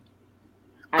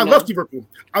 I love Steve Urkel.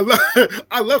 I love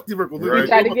Steve Urkel. Right.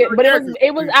 Tried to but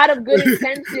it was out of good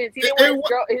intentions. He didn't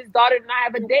want his daughter to not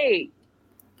have a date.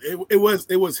 It was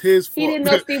his fault. He didn't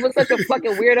know Steve was such a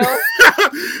fucking weirdo.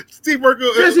 Steve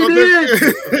Urkel. Yes, he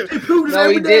did. He proved it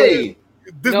every day.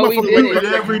 No, he didn't.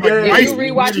 Every day. If you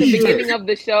rewatch the beginning of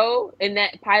the show in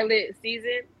that pilot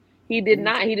season, he did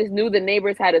not. He just knew the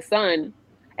neighbors had a son,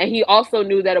 and he also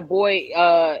knew that a boy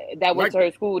that went to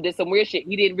her school did some weird shit.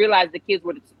 He didn't realize the kids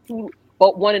were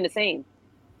one and the same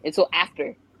until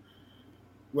after.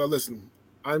 Well, listen,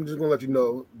 I'm just gonna let you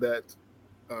know that.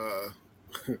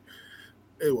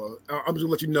 Well, I'm just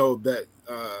gonna let you know that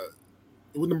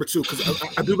it was number 2 because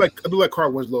I do like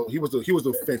Carl Winslow. He was a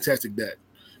fantastic dad.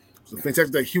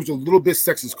 He was a little bit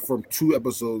sexist from 2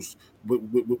 episodes with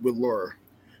Laura.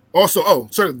 Also,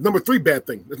 number 3 bad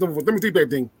thing. Number 3 bad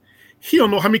thing. He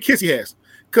don't know how many kids he has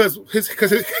because his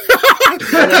kids never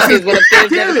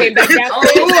came back down.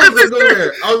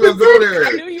 I was gonna go there.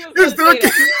 I knew you was gonna say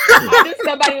that. I knew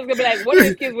somebody was gonna be like, "What if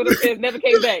his kids were upstairs never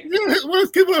came back?" What if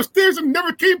his kids were upstairs and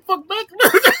never came fuck back?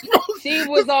 She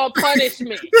was on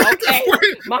punishment. Okay,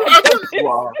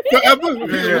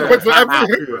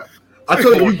 forever. I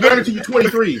told you, we guarantee you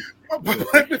 23.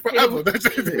 Forever.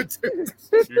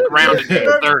 You're grounded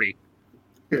at 30.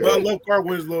 Well, I love Carl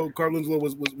Winslow. Carl Winslow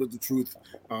was the truth.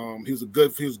 He was a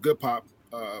good pop.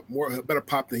 Better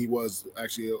pop than he was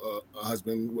actually a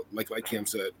husband, like Cam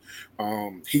said.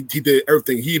 He did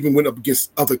everything. He even went up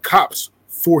against other cops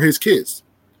for his kids.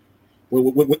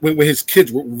 When his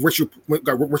kids were racial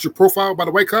profile by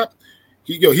the white cop,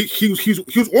 he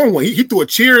was on one. He threw a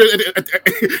chair.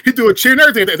 He threw a chair and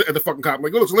everything at the fucking cop.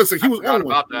 Like, listen, he was on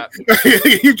one.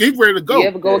 He's ready to go. You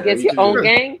ever go against your own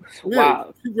gang?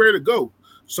 Wow, he's ready to go.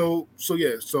 So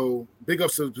big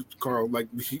ups to Carl. Like,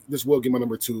 this will get my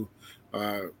number 2.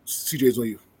 CJ's on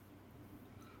you.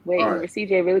 Wait, remember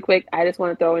CJ, really quick. I just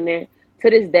want to throw in there. To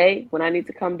this day, when I need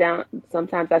to come down,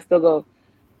 sometimes I still go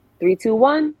 3, 2,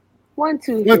 1. 1,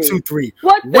 2, 3. 1, 2, 3.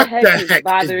 What the heck is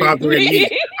bothering me?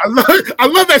 I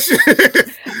love that shit.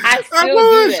 I still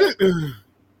do that.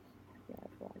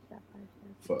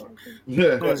 Fuck.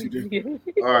 Yeah.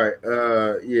 All right.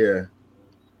 Yeah.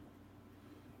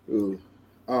 Ooh.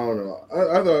 I don't know.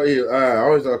 I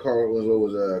always thought Carl Winslow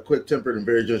was quick-tempered and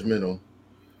very judgmental.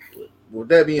 With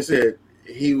that being said,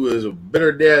 he was a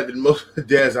better dad than most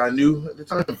dads I knew at the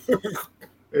time.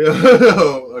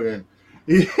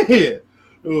 Yeah.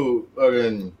 Ooh,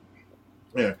 again.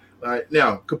 Yeah.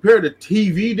 Now, compared to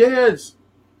TV dads,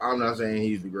 I'm not saying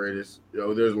he's the greatest.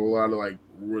 There's a lot of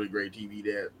really great TV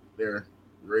dads there,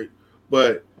 great.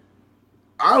 But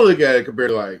I look at it compared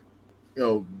to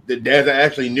the dads I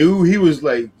actually knew. He was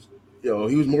he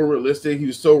was more realistic. He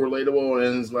was so relatable,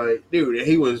 and it's like, dude,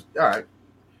 he was all right.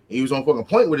 He was on fucking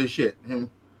point with his shit. Him,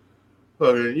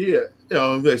 fucking yeah.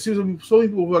 So many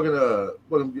people fucking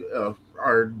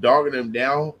are dogging him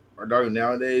down. Are dogging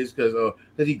nowadays because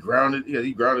he grounded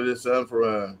his son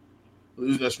for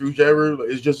losing a screwdriver.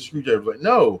 It's just a screwdriver. Like,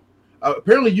 no.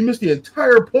 Apparently, you missed the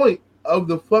entire point of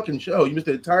the fucking show. You missed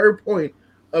the entire point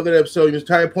of that episode. You missed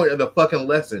the entire point of the fucking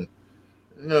lesson.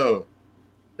 No.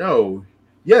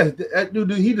 Yeah,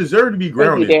 dude, he deserved to be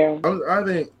grounded. I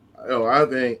think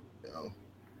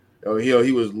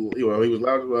he was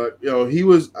loud, but he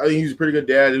was. I think he was a pretty good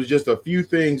dad. It was just a few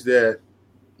things that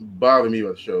bothered me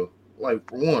about the show. Like,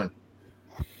 for one,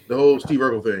 the whole Steve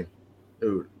Urkel thing,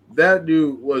 dude. That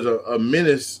dude was a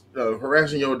menace,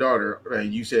 harassing your daughter,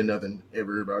 and you said nothing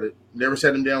ever about it. Never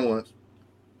sat him down once.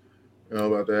 You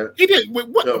know about that? He did. Wait,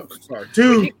 what? No, sorry.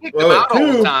 Two. He kicked him out all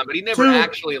the time, but he never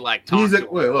actually talked to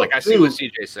him. I see what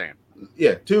CJ's saying.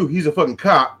 Yeah, 2. He's a fucking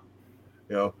cop.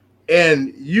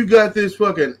 And you got this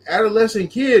fucking adolescent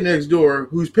kid next door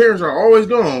whose parents are always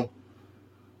gone.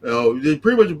 They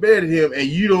pretty much abandoned him, and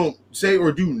you don't say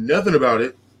or do nothing about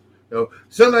it.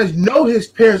 Sometimes his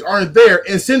parents aren't there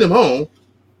and send him home.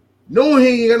 Knowing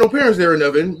he ain't got no parents there or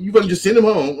nothing, you fucking just send him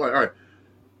home. Like, all right,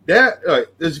 that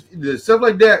there's stuff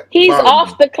like that. He's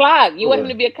off the clock. You want him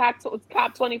to be a cop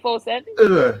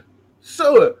 24/7?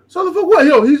 So the fuck what?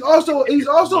 He's also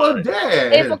a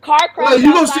dad. If a car crash,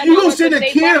 you gonna send a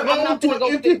kid home to an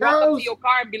empty house? To your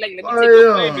car and be like, let me take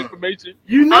your claim information.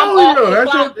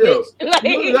 That's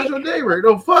your neighbor.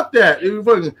 No, fuck that. You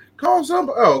fucking call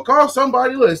somebody. Call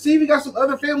somebody. Look, see if he got some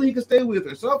other family he can stay with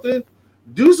or something.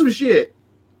 Do some shit.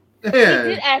 Man.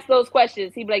 He did ask those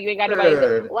questions. He'd be like, you ain't got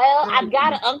nobody. Well, I've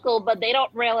got an uncle, but they don't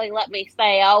really let me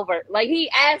stay over. Like, he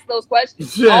asked those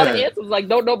questions. Yeah. All the answers was like,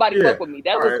 don't nobody fuck with me.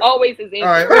 That was always his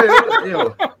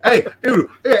answer. Hey, dude.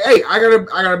 Hey, I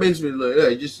got a basement.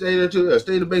 Look, just stay in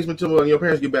the basement till your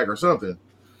parents get back or something.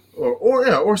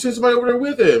 Or send somebody over there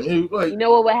with him. You know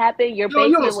what would happen? Your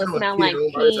basement would smell like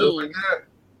pee.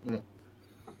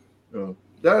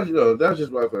 That's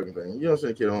just my fucking thing. You don't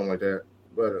send a kid home like that.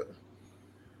 But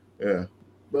yeah.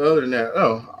 But other than that,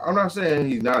 I'm not saying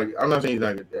he's not a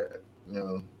good dad.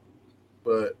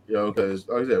 But because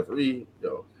like I said, for me,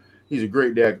 he's a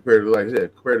great dad compared to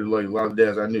a lot of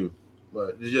dads I knew.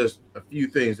 But there's just a few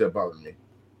things that bother me.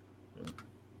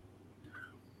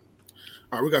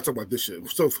 All right, we gotta talk about this shit.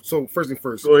 So first thing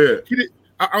first. Go ahead.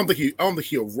 I don't think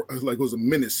he was a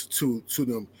menace to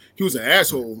them. He was an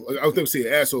asshole. I don't think he was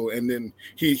an asshole, and then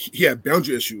he had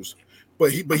boundary issues.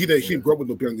 But he grew up with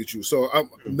no boundary issues. So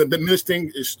the menace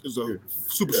thing is a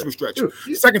super stretch. Dude,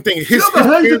 second thing,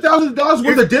 $100,000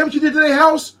 worth of damage you did to their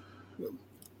house.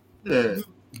 Yeah.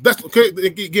 That's okay.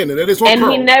 Again, that is and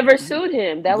Carl. He never sued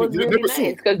him. That was really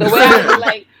nice because the way I was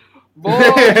like, boy,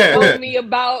 told me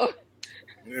about.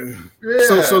 Yeah.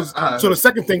 So the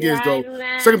second thing is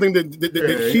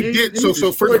that he did. So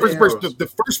the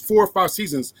first 4 or 5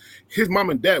 seasons, his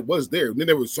mom and dad was there. They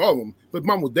never saw him, but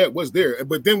mom and dad was there.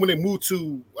 But then when they moved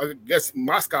to, I guess,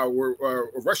 Moscow or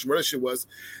Russia, where that shit was,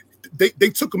 they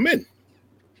took him in.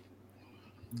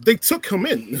 They took him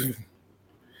in.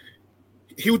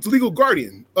 He was the legal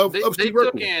guardian of They Steve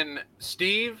took Urkel. in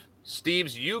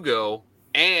Steve's Yugo,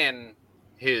 and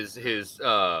his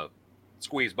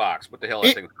squeeze box. What the hell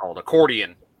that thing's called?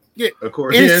 Accordion. Yeah,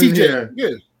 Accordion, and CJ. Yeah.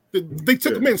 They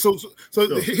took him in, so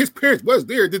Sure. his parents was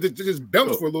there. They just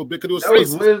bounced for a little bit because it That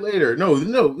was was racist. way later. No. His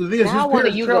Now I wanna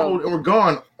parents Yugo. traveled and were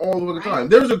gone all the time.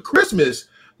 There was a Christmas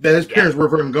that his parents were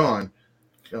from gone.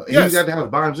 He Yes. was at the house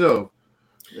by himself.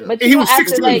 Yeah. But And he you know, was after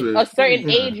 16. like a certain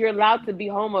Yeah. age, you're allowed to be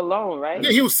home alone, right?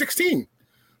 Yeah, he was 16.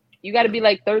 You got to be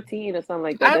like 13 or something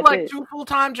like I that. had That's like it. 2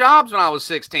 full-time jobs when I was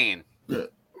 16. Yeah.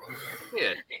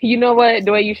 Yeah. You know what?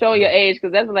 The way you show your age,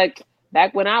 because that's like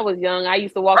back when I was young, I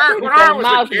used to walk Back when I 37 was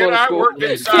miles a to go kid, to I school. worked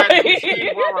inside the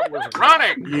machine while I was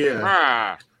running. Yeah.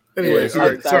 Ah. Anyway, Yeah,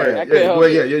 sorry. I'm sorry. I Yeah, couldn't help well,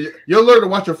 it. yeah, you'll learn to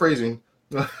watch your phrasing.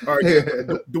 All right,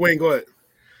 Dwayne, go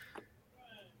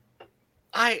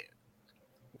ahead.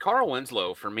 Carl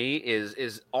Winslow for me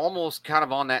is almost kind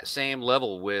of on that same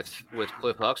level with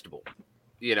Cliff Huxtable.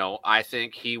 You know, I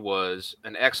think he was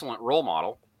an excellent role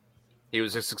model. He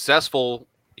was a successful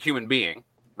human being,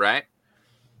 right?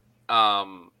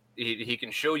 He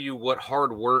can show you what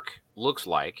hard work looks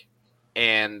like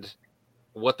and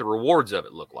what the rewards of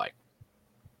it look like.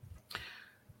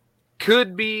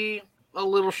 Could be a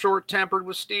little short-tempered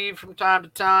with Steve from time to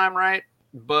time, right?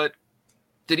 But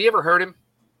did he ever hurt him?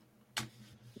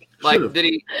 Like, Should've. did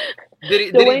he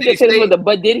Dwayne just hit him stay with the,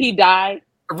 but did he die?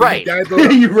 right? Guys,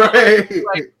 You're right.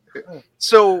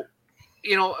 So,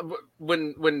 you know,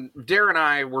 when Dare and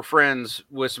I were friends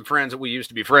with some friends that we used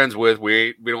to be friends with,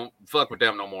 we don't fuck with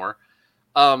them no more.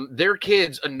 Their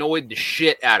kids annoyed the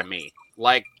shit out of me,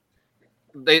 like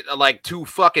to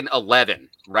fucking 11,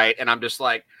 right? And I'm just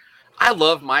like, I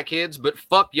love my kids, but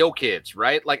fuck your kids,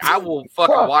 right? Like, I will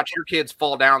fucking watch your kids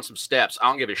fall down some steps. I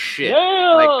don't give a shit.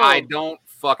 Damn. Like, I don't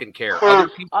fucking care. Other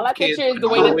people's All I kids picture is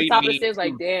Dwayne at the annoy top of the me stairs,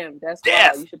 like, to damn, that's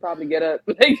death. wild. You should probably get up.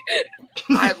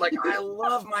 I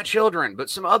love my children, but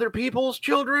some other people's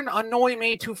children annoy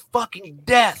me to fucking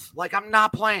death. Like, I'm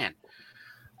not playing.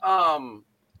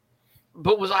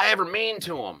 But was I ever mean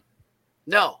to them?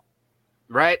 No.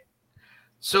 Right?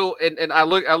 So and I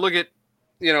look at,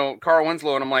 you know, Carl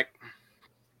Winslow, and I'm like,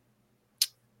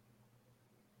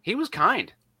 he was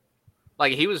kind.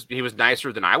 Like, he was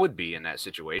nicer than I would be in that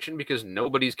situation, because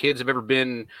nobody's kids have ever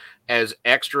been as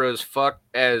extra as fuck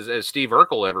as Steve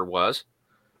Urkel ever was.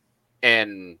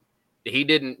 And he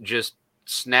didn't just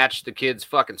snatch the kid's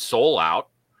fucking soul out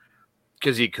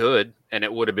because he could, and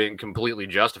it would have been completely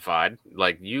justified.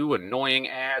 Like, you annoying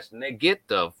ass, and they get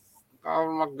the out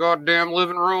of my goddamn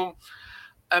living room.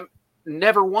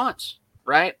 Never once,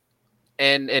 right?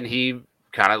 And he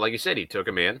kind of, like you said, he took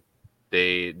him in.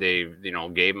 They you know,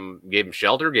 gave him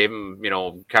shelter, gave him, you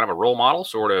know, kind of a role model,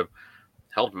 sort of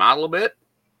helped him out a little bit.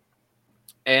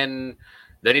 And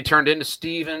then he turned into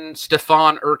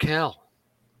Stefan Urkel.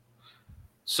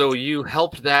 So you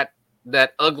helped that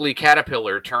ugly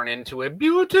caterpillar turn into a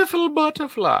beautiful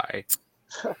butterfly.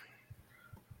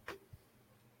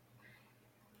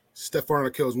 Stefan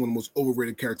Urkel is one of the most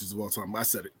overrated characters of all time. I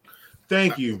said it.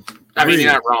 Thank you. I mean,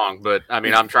 you're not wrong, but I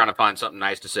mean, I'm trying to find something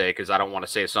nice to say because I don't want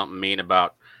to say something mean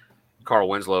about Carl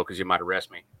Winslow because you might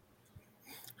arrest me.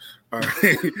 All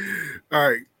right. All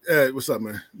right. What's up,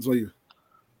 man? It's on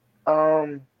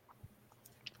you.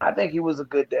 I think he was a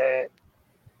good dad.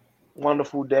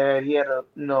 Wonderful dad. He had a,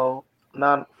 9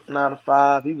 to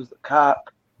 5. He was a cop.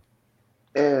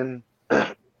 And,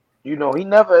 he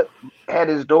never had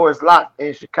his doors locked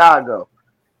in Chicago.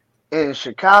 And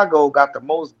Chicago got the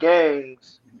most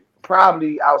gangs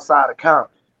probably outside of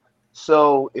Compton.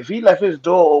 So if he left his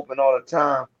door open all the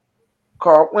time,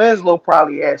 Carl Winslow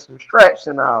probably had some straps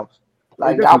in the house.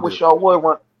 Like, I wish y'all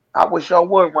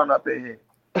would run up in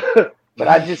here. But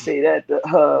I just say that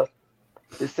to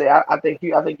say I think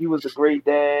he was a great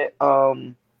dad.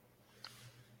 And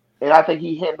I think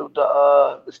he handled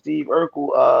the Steve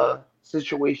Urkel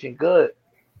situation good.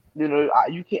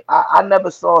 I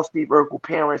never saw Steve Urkel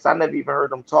parents. I never even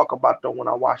heard them talk about them when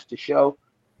I watched the show.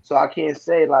 So I can't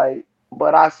say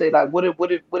but I say what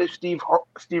if Steve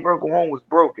Urkel home was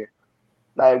broken?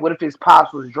 Like, what if his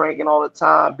pops was drinking all the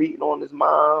time, beating on his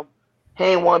mom? He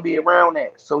didn't want to be around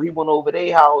that. So he went over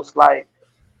their house, like,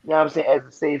 you know what I'm saying, as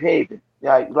a safe haven.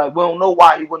 Like we don't know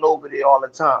why he went over there all the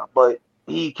time, but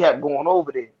he kept going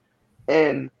over there.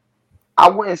 And I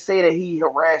wouldn't say that he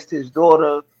harassed his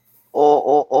daughter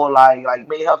or like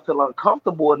made her feel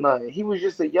uncomfortable or nothing. He was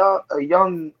just a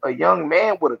young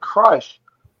man with a crush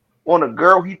on a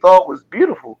girl he thought was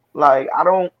beautiful. Like, I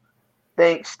don't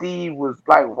think Steve was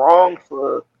like wrong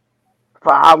for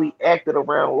how he acted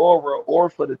around Laura or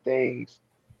for the things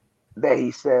that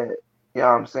he said. You know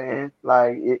what I'm saying?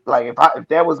 Like if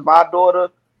that was my daughter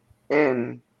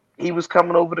and he was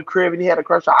coming over the crib and he had a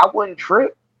crush, I wouldn't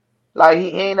trip. Like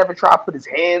he ain't never tried to put his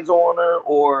hands on her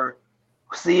or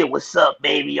see it, what's up,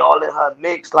 baby, all in her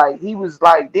mix. Like he was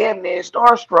like damn near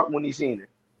starstruck when he seen her.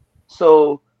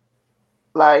 So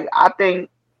like I think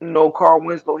Carl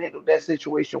Winslow handled that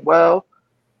situation well.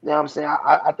 You know what I'm saying?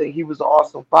 I think he was an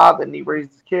awesome father and he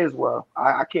raised his kids well.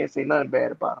 I can't say nothing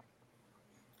bad about him.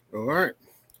 All right.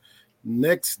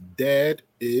 Next dad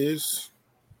is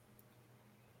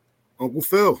Uncle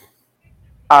Phil.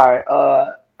 All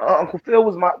right. Uncle Phil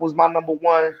was my number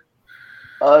one.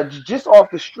 Just off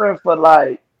the strength of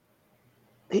like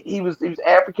he was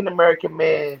African American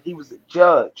man. He was a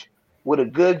judge with a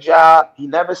good job. He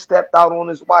never stepped out on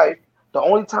his wife. The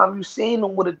only time you seen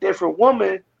him with a different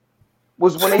woman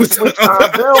was when they switched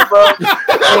Aunt Vilma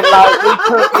and like they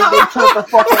turned the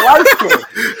fucking light skin.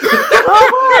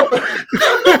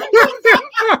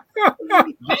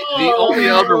 The only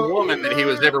other woman that he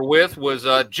was ever with was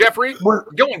Jeffrey.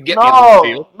 Go and get me No,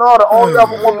 the the only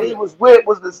other woman he was with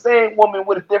was the same woman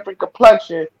with a different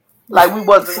complexion. Like we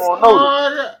wasn't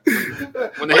gonna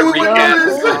notice. When they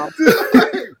recast.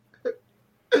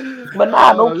 But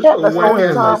nah, no cap. That's the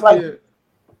only time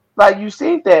like you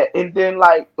seen that, and then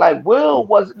like Will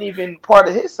wasn't even part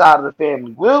of his side of the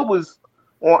family. Will was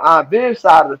on Aunt Viv's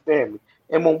side of the family,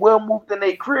 and when Will moved in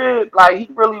their crib, like he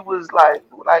really was like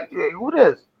yeah, who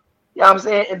this? You know what I'm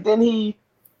saying? And then he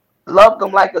loved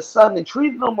them like a son and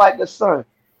treated them like a son.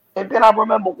 And then I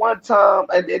remember one time,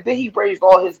 and then he raised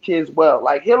all his kids well.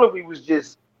 Like Hillary was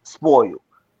just spoiled.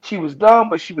 She was dumb,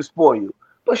 but she was spoiled.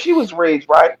 But she was raised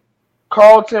right.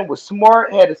 Carlton was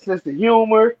smart, had a sense of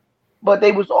humor, but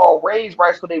they was all raised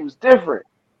right, so they was different.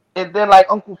 And then like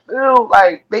Uncle Phil,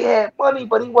 like they had money,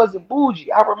 but he wasn't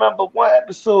bougie. I remember one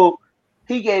episode,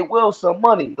 he gave Will some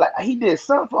money. Like he did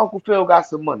something for Uncle Phil, got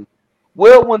some money.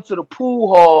 Will went to the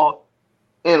pool hall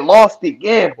and lost it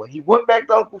gambling. He went back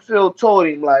to Uncle Phil, told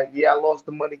him like, yeah, I lost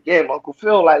the money again. Uncle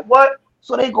Phil like, what?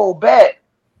 So they go back.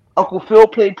 Uncle Phil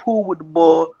played pool with the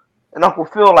ball, and Uncle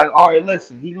Phil like, all right,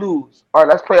 listen, he lose. All right,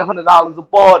 let's play $100 a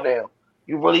ball now.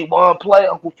 You really want to play?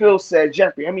 Uncle Phil said,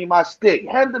 Jeffrey, hand me my stick.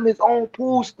 Hand him his own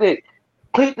pool stick.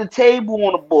 Cleaned the table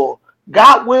on the ball.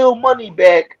 Got Will money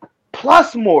back,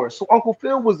 plus more. So Uncle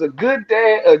Phil was a good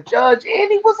dad, a judge,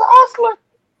 and he was a hustler.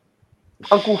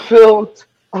 Uncle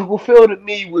Phil to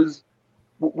me was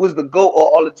the GOAT of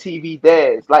all the TV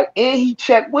dads. Like, and he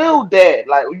checked Will dad.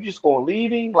 Like, are you just gonna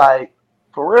leave him? Like,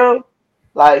 for real?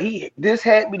 Like he this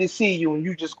happy to see you and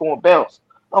you just gonna bounce.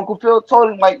 Uncle Phil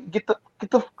told him like get the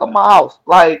fuck out of my house.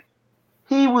 Like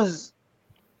I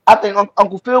think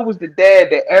Uncle Phil was the dad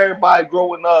that everybody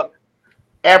growing up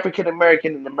African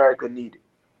American in America needed.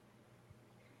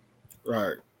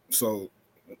 Right. So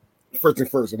first thing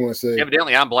first, I want to say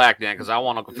evidently I'm black then because I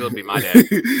want Uncle Phil to be my dad.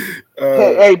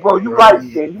 hey, bro, you right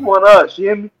then. You want us, you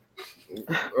hear me?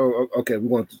 Oh, okay. We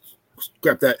want to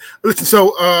scrap that. Listen,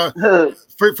 so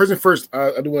first thing first,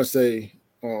 I do want to say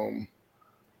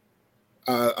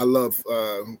I love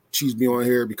Cheese Me on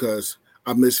here because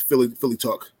I miss Philly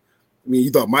talk. I mean,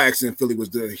 you thought my accent in Philly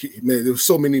was man. There was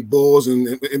so many bulls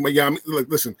and my like.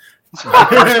 Listen, I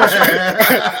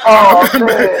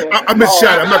miss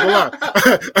shout out. I'm not gonna lie.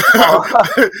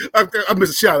 I miss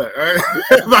a shout out. All right?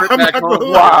 I'm not gonna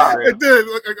lie. I did.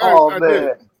 I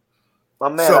did. My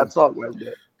man, I talk like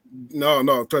that.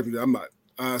 No, trust me, I'm not.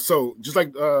 So just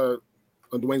like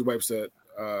Dwayne's wife said,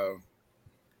 I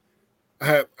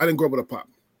didn't grow up with a pop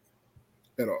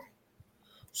at all.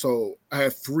 So I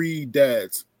had 3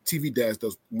 dads, TV dads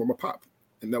that were my pop,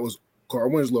 and that was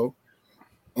Carl Winslow,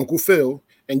 Uncle Phil,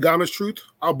 and God Honest Truth,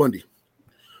 Al Bundy.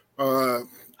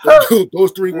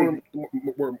 Those 3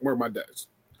 were my dads.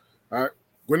 All right,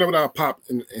 growing up without a pop,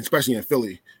 and especially in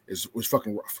Philly, was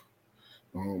fucking rough.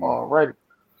 All right,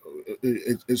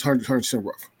 it's 100%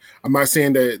 rough. I'm not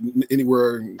saying that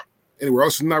anywhere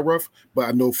else is not rough, but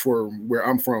I know for where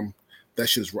I'm from, that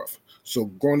shit's rough. So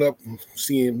growing up,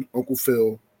 seeing Uncle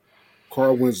Phil,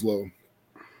 Carl Winslow,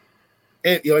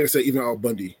 and like I said, even Al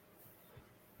Bundy,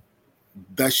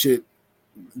 that shit,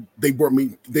 they brought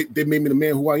me. They made me the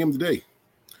man who I am today.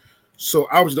 So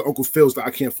I was the Uncle Phils that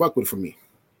I can't fuck with for me.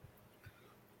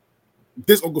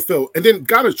 This Uncle Phil, and then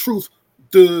God of Truth,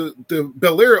 the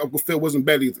Bel Air Uncle Phil wasn't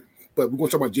bad either. But we're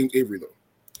gonna talk about James Avery though.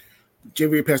 James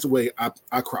Avery passed away. I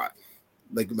cried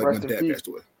like my dad passed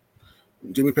away.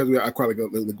 Jimmy passed away. I cried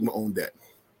like my own dad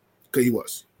because he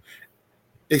was,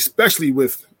 especially when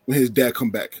his dad come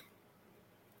back.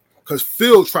 Because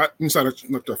Phil tried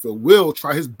will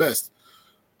try his best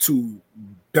to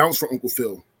bounce from Uncle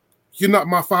Phil. You're not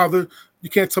my father.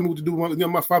 You can't tell me what to do. You're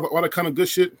my father. All that kind of good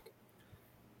shit.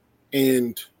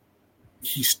 and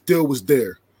he still was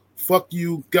there. Fuck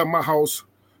you, got my house.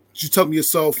 You tell me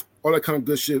yourself, all that kind of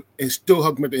good shit, and still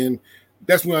hugged me at the end.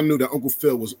 That's when I knew that Uncle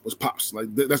Phil was pops.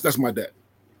 Like that's my dad.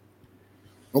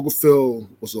 Uncle Phil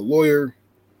was a lawyer,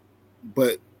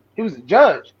 but he was a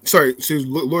judge. Sorry, so he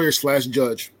was lawyer /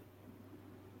 judge.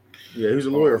 Yeah, he was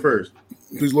a lawyer first.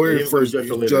 He was lawyer Yeah, first, judge.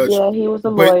 Yeah, he was a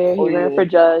lawyer. He ran for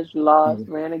judge, lost,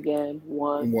 ran again,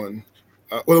 won.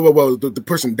 Well, the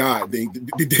person died. They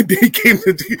came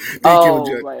to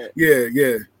judge. Right. Yeah.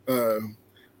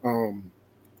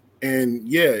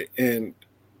 And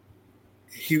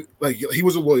he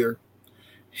was a lawyer.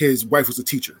 His wife was a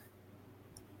teacher,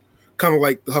 kind of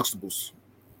like the Huxtables,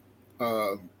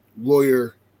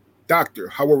 lawyer, doctor.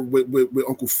 However, with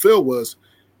Uncle Phil was,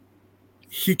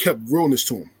 he kept realness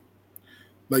to him.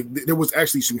 Like there was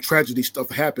actually some tragedy stuff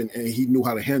happened, and he knew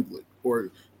how to handle it, or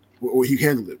he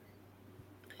handled it.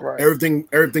 Right.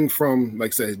 Everything from,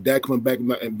 like I said, his dad coming back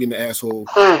and being an asshole,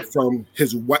 from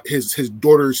his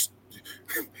daughter's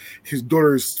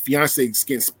fiance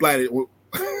getting splattered.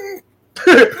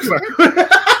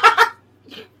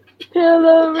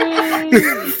 Hillary,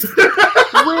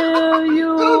 will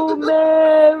you marry?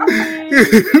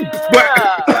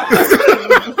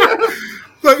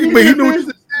 But he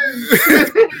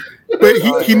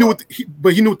knew.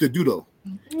 He knew what to do though.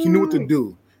 He knew what to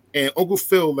do. And Uncle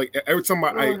Phil, like every time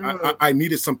I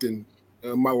needed something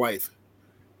in my life,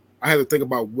 I had to think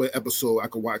about what episode I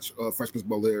could watch Fresh Prince of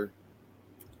Bel-Air,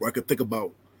 where I could think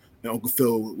about, and Uncle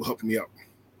Phil will help me out.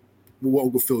 What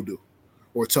Uncle Phil do,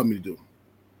 or tell me to do.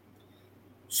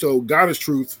 So God is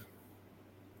truth.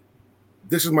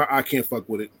 This is my I can't fuck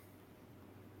with it.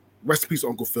 Rest in peace to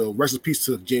Uncle Phil. Rest in peace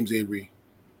to James Avery.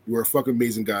 You were a fucking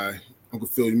amazing guy. Uncle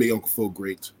Phil, you made Uncle Phil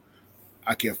great.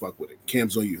 I can't fuck with it.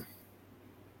 Cam's on you.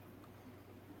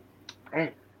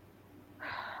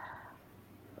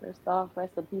 First off,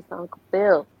 rest in peace to Uncle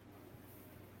Phil.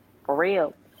 For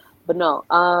real. But no,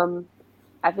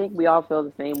 I think we all feel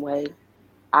the same way.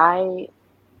 I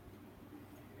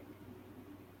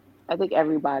think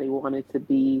everybody wanted to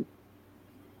be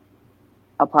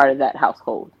a part of that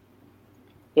household.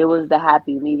 It was the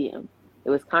happy medium. It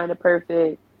was kind of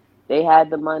perfect. They had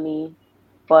the money,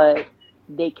 but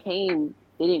they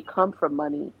didn't come from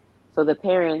money. So the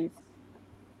parents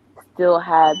still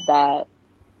had that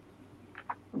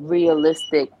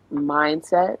realistic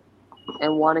mindset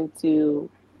and wanting to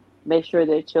make sure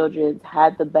their children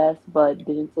had the best, but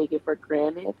didn't take it for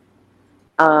granted.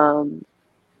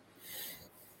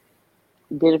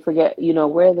 Didn't forget,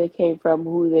 where they came from,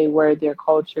 who they were, their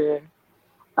culture,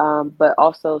 but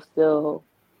also still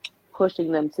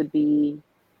pushing them to be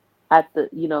at the,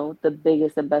 the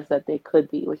biggest and best that they could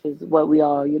be, which is what we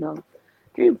all,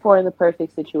 dream for in the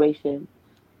perfect situation.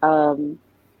 Of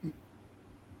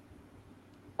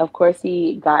course,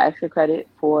 he got extra credit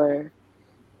for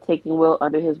taking Will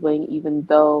under his wing, even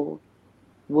though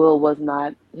Will was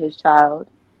not his child.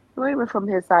 Or even from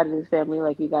his side of his family,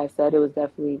 like you guys said, it was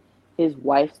definitely his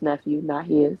wife's nephew, not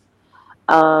his.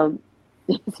 You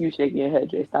shaking your head,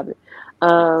 Jay, stop it.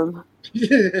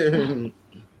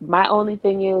 My only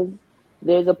thing is,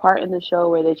 there's a part in the show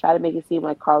where they try to make it seem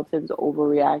like Carlton's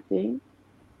overreacting,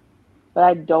 but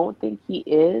I don't think he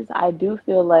is. I do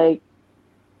feel like,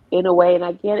 in a way, and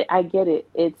I get it.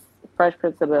 It's Fresh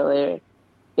Prince of Bel-Air.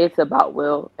 It's about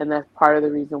Will, and that's part of the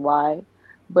reason why.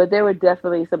 But there were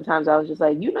definitely sometimes I was just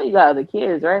like, you got other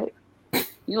kids, right?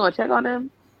 You gonna check on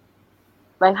them?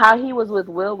 Like how he was with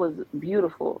Will was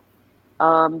beautiful.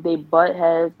 They butt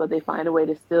heads, but they find a way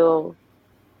to still,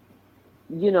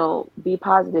 be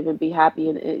positive and be happy.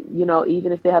 And,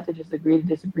 even if they have to just agree to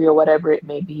disagree or whatever it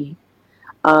may be,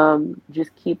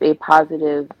 just keep a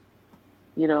positive,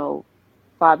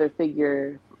 father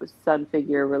figure, son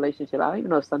figure relationship. I don't even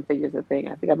know if son figure is a thing.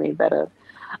 I think I made that up.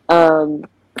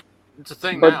 It's a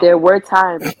thing but now. There were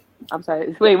times. I'm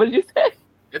sorry. Wait, what did you say?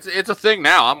 It's a thing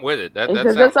now. I'm with it. That's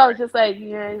all. Right. Just like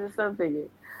he's a son figure.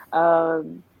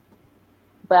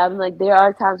 But I'm like, there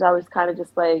are times I was kind of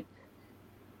just like,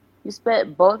 you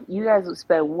guys would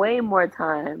spend way more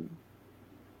time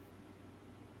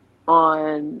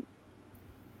on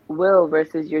Will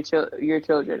versus your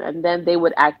children, and then they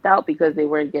would act out because they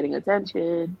weren't getting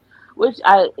attention, which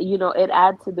it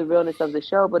adds to the realness of the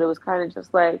show. But it was kind of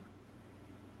just like,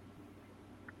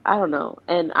 I don't know.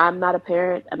 And I'm not a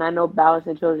parent, and I know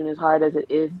balancing children is hard as it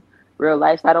is real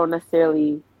life. So I don't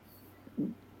necessarily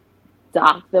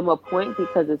dock them a point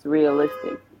because it's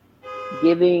realistic.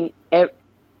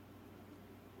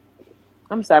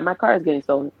 I'm sorry, my car is getting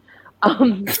stolen. No,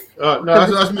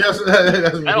 that's me.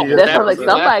 That sounds like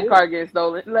somebody's car getting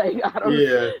stolen. Like I don't.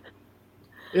 Yeah,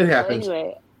 it happens.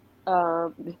 Anyway,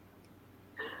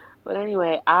 But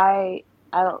anyway, I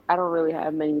don't really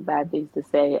have many bad things to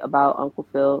say about Uncle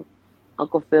Phil.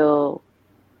 Uncle Phil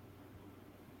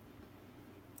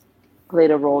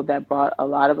played a role that brought a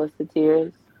lot of us to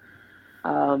tears.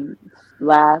 Um,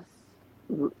 Laughs,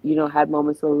 had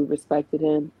moments where we respected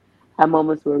him, had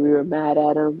moments where we were mad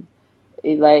at him.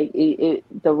 The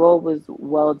role was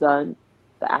well done.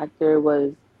 The actor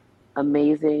was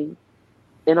amazing.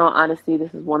 In all honesty,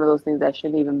 this is one of those things that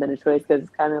shouldn't even been a choice because it's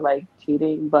kind of like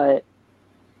cheating, but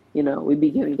we'd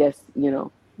be giving guests, the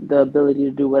ability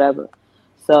to do whatever.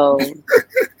 So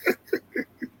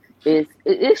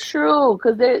it's true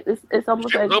because it's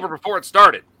almost Shit like was over before it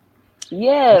started.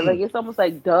 like it's almost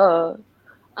like duh.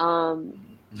 But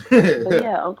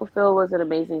yeah, Uncle Phil was an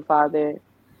amazing father,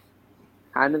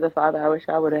 kind of the father I wish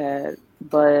I would have had,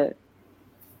 but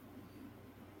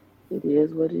it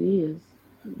is what it is.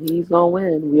 He's gonna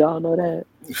win. We all know that.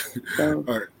 So.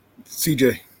 All right,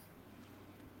 CJ.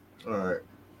 All right.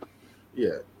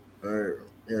 Yeah. All right.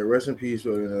 Yeah. Rest in peace,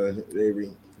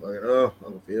 Avery.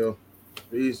 Uncle Phil.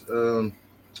 Please. Yeah.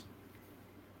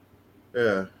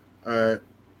 All right.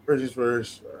 First things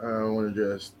first. I want to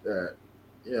address that.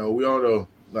 We all know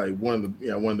like one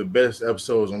of the best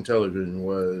episodes on television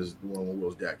was the one when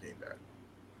Will's dad came back.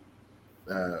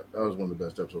 That was one of the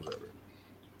best episodes ever.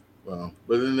 Well,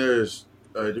 but then there's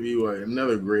to be like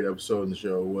another great episode in the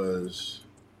show was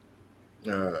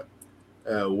a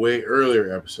way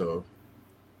earlier episode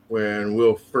when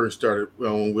Will first started,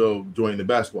 when Will joined the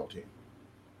basketball team.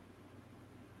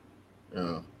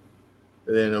 And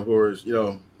then of course,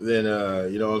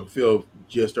 Uncle Phil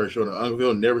just started showing up. Uncle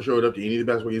Phil never showed up to any of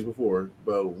the basketball games before,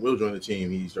 but when Will joined the team,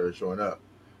 he started showing up.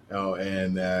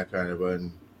 And that kind of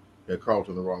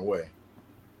Carlton the wrong way.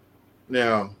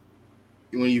 Now,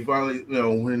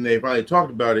 when they finally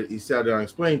talked about it, he sat down and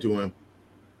explained to him,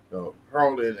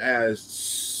 Carlton has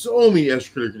so many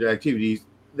extracurricular activities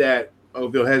that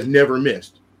Uncle Phil has never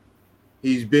missed.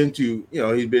 He's been to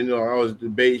all his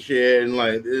debate shed and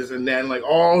like this and that, and like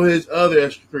all his other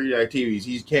extracurricular activities.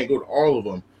 He can't go to all of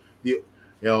them.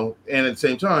 And at the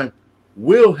same time,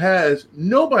 Will has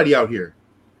nobody out here.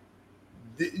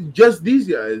 Just these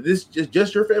guys. This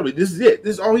just your family. This is it.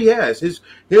 This is all he has. His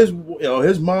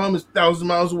mom is 1,000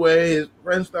 miles away. His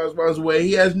friends 1,000 miles away.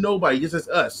 He has nobody. Just as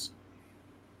us.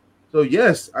 So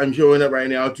yes, I'm showing up right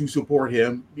now to support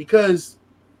him because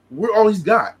we're all he's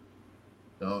got.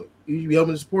 You should be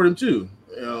helping to support him too.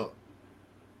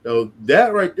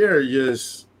 That right there,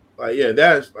 just like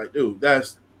that's like, dude,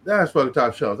 that's fucking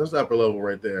top shelf. That's upper level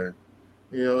right there.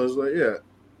 It's like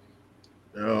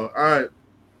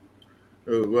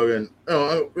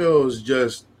Phil's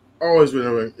just always been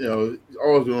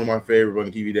always been one of my favorite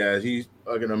fucking TV dads. He's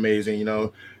fucking amazing.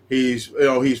 He's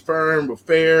firm but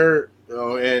fair.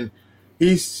 And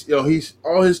he's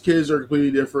all his kids are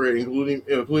completely different,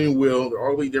 including Will. They're all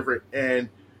completely different, and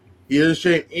he doesn't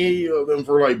shame any of them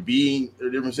for like being their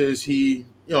differences. He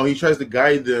tries to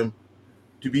guide them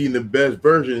to being the best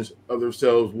versions of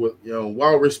themselves with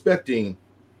while respecting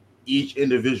each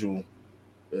individual.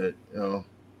 And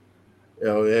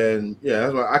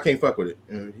that's why I can't fuck with it.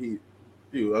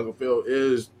 Uncle Phil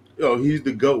is he's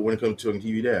the GOAT when it comes to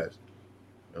TV dads.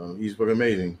 He's fucking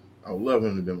amazing. I would love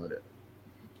him to be like that.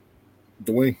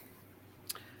 Dwayne.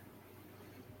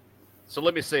 So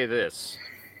let me say this.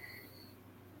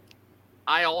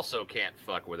 I also can't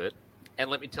fuck with it, and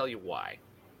let me tell you why.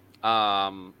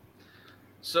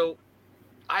 So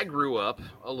I grew up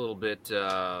a little bit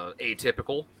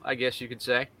atypical, I guess you could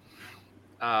say.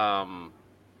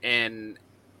 And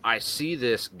I see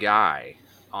this guy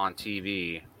on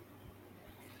TV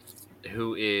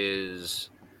who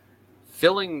is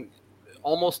filling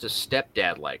almost a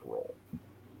stepdad-like role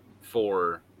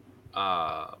for,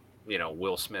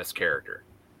 Will Smith's character.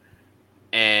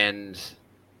 And,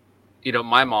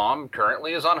 my mom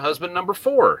currently is on husband number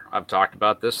 4. I've talked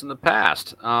about this in the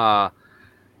past.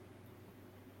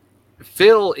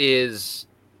 Phil is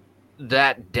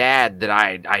that dad that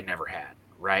I never had,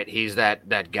 right? He's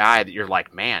that guy that you're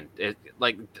like, man,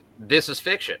 this is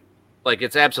fiction. Like,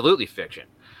 it's absolutely fiction.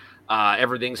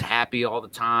 Everything's happy all the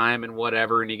time and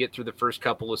whatever, and you get through the first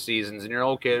couple of seasons and you're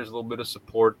okay, there's a little bit of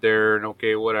support there and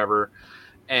okay, whatever.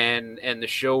 And the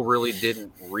show really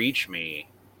didn't reach me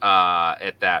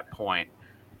at that point.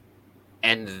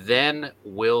 And then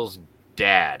Will's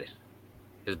dad,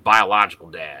 his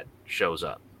biological dad, shows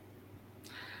up.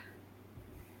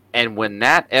 And when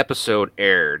that episode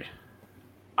aired,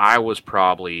 I was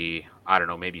probably, I don't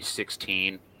know, maybe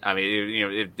 16. I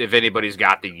mean, if anybody's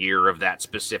got the year of that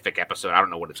specific episode, I don't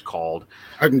know what it's called.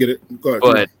 I can get it. Go ahead.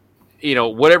 But,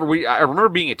 I remember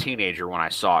being a teenager when I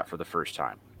saw it for the first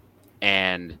time.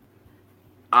 And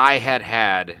I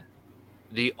had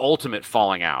the ultimate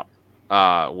falling out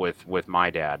with my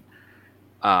dad,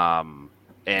 and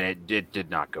it did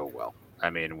not go well. I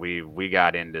mean, we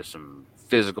got into some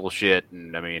physical shit,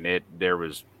 and I mean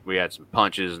we had some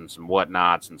punches and some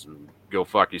whatnots and some go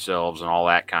fuck yourselves and all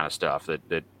that kind of stuff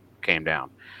that came down.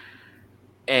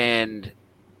 And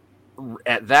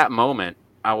at that moment,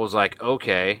 I was like,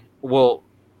 okay, well,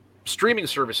 streaming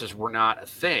services were not a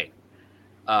thing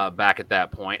back at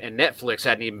that point, and Netflix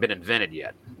hadn't even been invented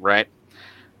yet, right?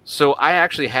 So I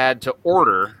actually had to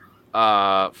order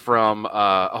from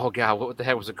oh god, what the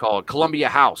heck was it called? Columbia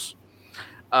House.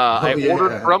 I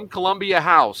ordered from Columbia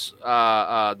House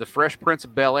the Fresh Prince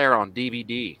of Bel-Air on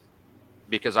DVD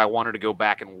because I wanted to go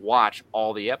back and watch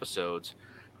all the episodes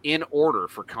in order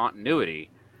for continuity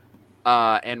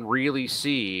and really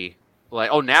see,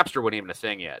 like, oh, Napster wasn't even a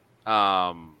thing yet.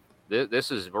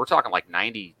 We're talking like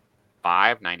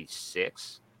 95,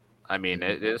 96. I mean,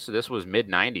 this was mid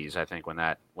 90s, I think, when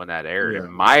that aired. Yeah. It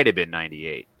might have been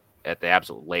 98 at the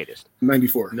absolute latest.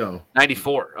 94. No.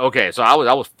 94. Okay, so I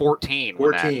was 14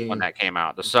 when that came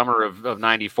out. The summer of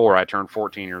 94, I turned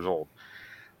 14 years old.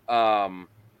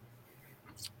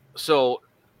 So,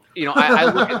 you know, I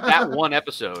look at that one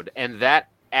episode, and that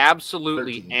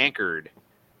absolutely 13. Anchored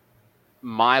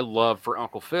my love for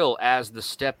Uncle Phil as the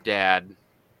stepdad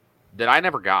that I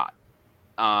never got.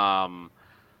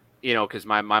 You know, because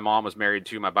my mom was married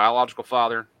to my biological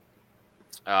father.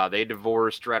 They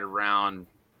divorced right around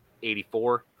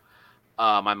 84.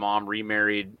 My mom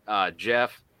remarried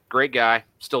Jeff. Great guy.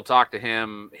 Still talk to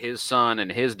him. His son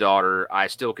and his daughter, I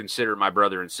still consider my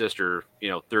brother and sister, you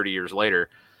know, 30 years later.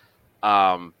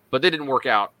 But they didn't work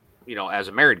out, you know, as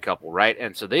a married couple, right?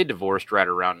 And so they divorced right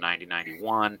around 90,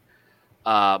 91.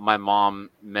 My mom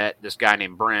met this guy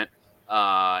named Brent,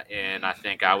 and I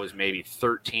think I was maybe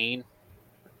 13.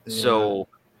 Yeah. So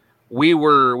we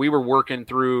were working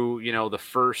through, you know, the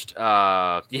first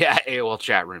AOL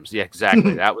chat rooms. Yeah,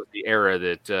 exactly. That was the era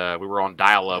that we were on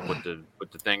dial up with the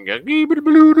thing, you know,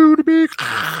 doing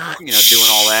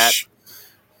all that.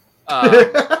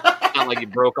 Not like you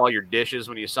broke all your dishes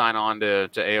when you sign on to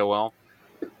AOL.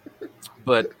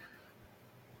 But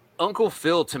Uncle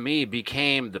Phil to me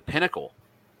became the pinnacle.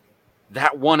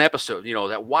 That one episode, you know,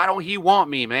 that why don't he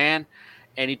want me, man?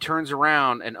 And he turns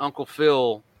around and Uncle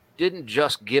Phil didn't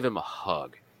just give him a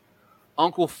hug.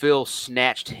 Uncle Phil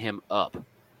snatched him up.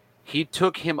 He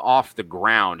took him off the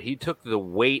ground. He took the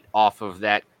weight off of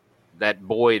that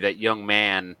boy, that young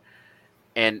man,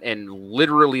 and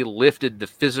literally lifted the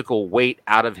physical weight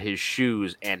out of his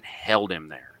shoes and held him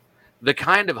there. The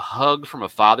kind of hug from a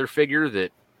father figure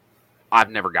that I've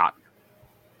never gotten.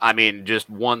 I mean, just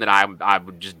one that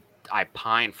I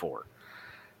pine for.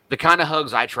 The kind of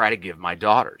hugs I try to give my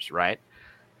daughters, right?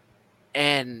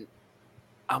 And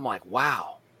I'm like,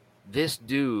 wow, this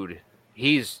dude,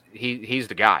 he's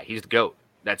the guy. He's the GOAT.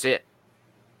 That's it.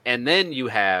 And then you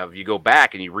go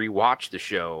back and you rewatch the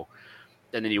show,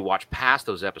 and then you watch past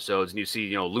those episodes, and you see,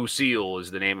 you know, Lucille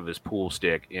is the name of his pool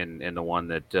stick in the one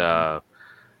that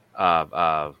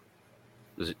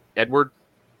was it Edward?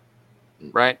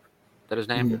 Right? Is that his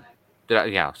name?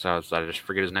 Yeah. So I just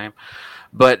forget his name,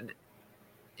 but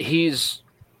he's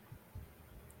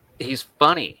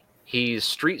funny. He's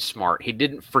street smart. He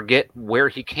didn't forget where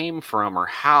he came from or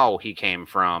how he came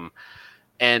from,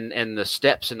 and the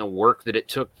steps and the work that it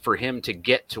took for him to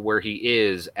get to where he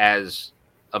is as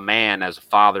a man, as a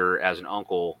father, as an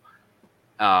uncle,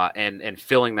 and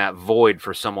filling that void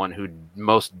for someone who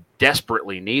most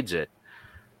desperately needs it.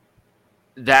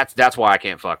 That's why I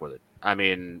can't fuck with it. I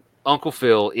mean, Uncle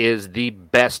Phil is the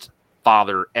best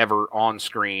father ever on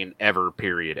screen, ever,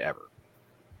 period, ever.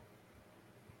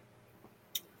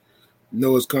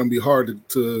 No, it's going to be hard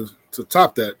to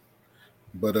top that.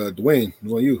 But Dwayne,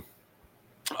 what you?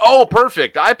 Oh,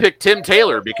 perfect. I picked Tim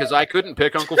Taylor because I couldn't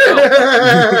pick Uncle Phil.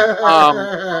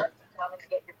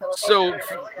 So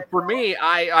for me,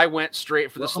 I went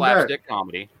straight for the slapstick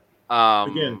comedy.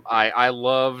 I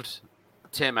loved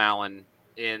Tim Allen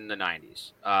in the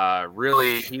 90s.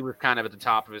 Really, he was kind of at the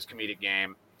top of his comedic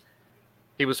game.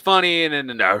 He was funny and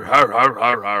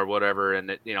whatever, and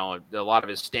that, you know, a lot of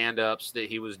his stand-ups that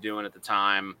he was doing at the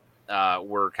time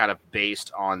were kind of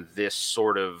based on this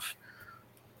sort of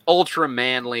ultra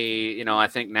manly, you know, I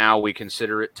think now we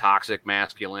consider it toxic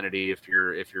masculinity if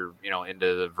you're you know,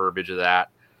 into the verbiage of that.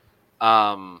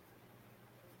 I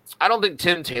don't think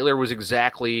Tim Taylor was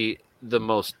exactly the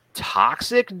most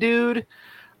toxic dude.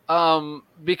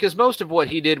 Because most of what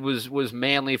he did was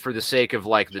manly for the sake of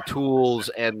like the tools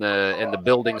and the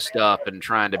building stuff and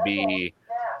trying to be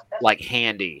like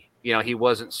handy. You know, he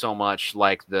wasn't so much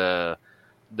like the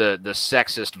the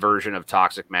sexist version of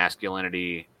toxic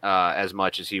masculinity as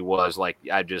much as he was like,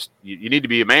 you need to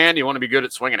be a man. You want to be good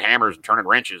at swinging hammers and turning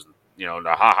wrenches, the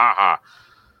ha ha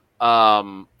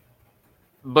ha.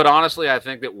 But honestly, I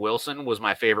think that Wilson was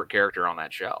my favorite character on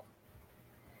that show.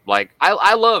 Like,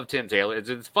 I love Tim Taylor.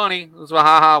 It's funny. It's ha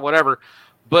ha, whatever.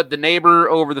 But the neighbor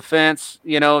over the fence,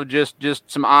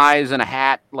 just some eyes and a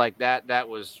hat like that. That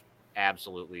was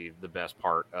absolutely the best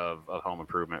part of Home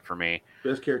Improvement for me.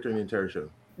 Best character in the entire show.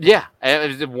 Yeah,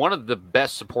 it was one of the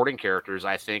best supporting characters,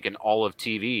 I think, in all of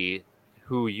TV,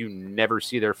 who you never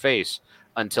see their face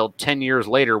until 10 years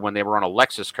later when they were on a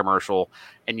Lexus commercial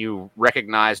and you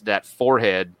recognized that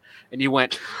forehead and you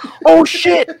went, oh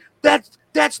shit, that's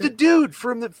the dude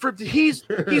he's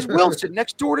Wilson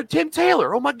next door to Tim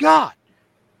Taylor. Oh my God.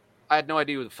 I had no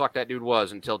idea who the fuck that dude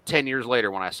was until 10 years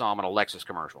later when I saw him on a Lexus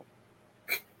commercial.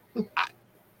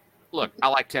 Look, I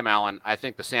like Tim Allen. I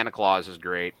think the Santa Claus is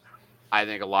great. I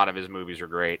think a lot of his movies are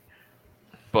great.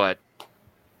 But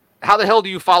how the hell do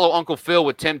you follow Uncle Phil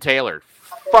with Tim Taylor?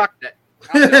 Fuck that.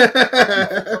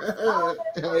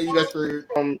 You got screwed.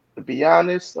 To be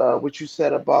honest, what you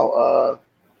said about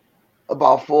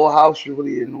Full House, you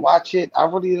really didn't watch it. I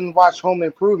really didn't watch Home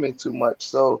Improvement too much,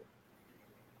 so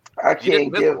I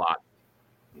can't give. A lot.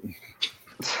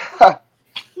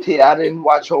 Yeah, I didn't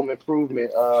watch Home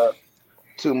Improvement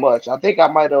too much. I think I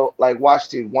might have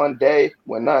watched it one day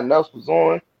when nothing else was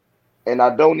on, and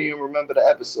I don't even remember the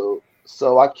episode.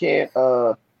 So I can't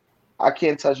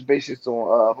touch bases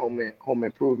on Home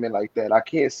Improvement like that. I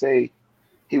can't say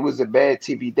he was a bad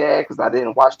TV dad because I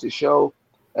didn't watch the show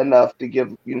enough to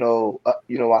give an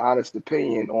honest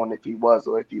opinion on if he was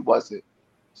or if he wasn't.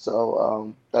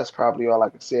 So that's probably all I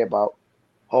can say about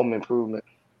Home Improvement.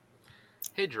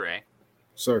 Hey Dre.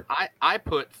 Sir. I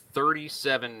put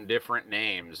 37 different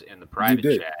names in the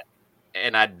private chat,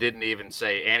 and I didn't even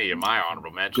say any of my honorable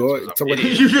mentions. Go ahead. Let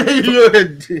me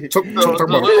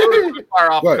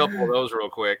fire off a couple of those real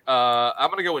quick. I'm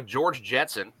going to go with George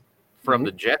Jetson from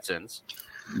the Jetsons.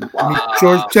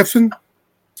 George Jetson?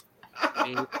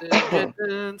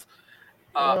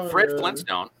 Fred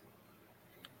Flintstone.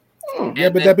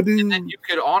 And then you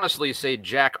could honestly say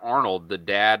Jack Arnold, the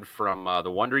dad from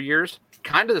the Wonder Years.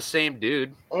 Kind of the same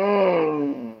dude.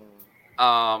 Then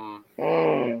I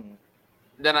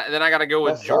got to go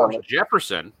with George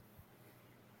Jefferson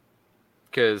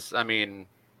because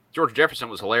George Jefferson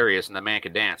was hilarious and the man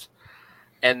could dance.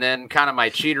 And then kind of my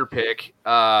cheater pick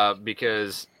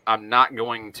because I'm not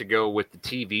going to go with the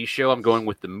TV show. I'm going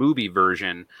with the movie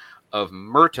version of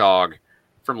Murtaugh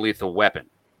from Lethal Weapon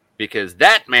because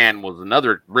that man was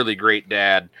another really great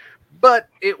dad, but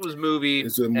it was movie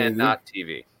and not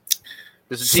TV.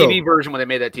 This is a TV version when they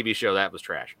made that TV show. That was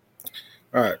trash.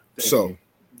 All right. So,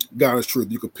 God is truth.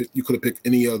 You could have picked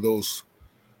any of those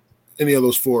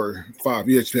 4 or 5.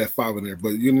 You actually had 5 in there, but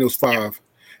you know those 5,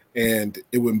 and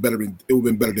it would have been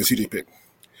better than CJ pick.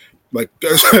 Like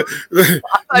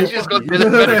I just go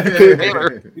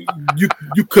better. You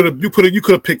could have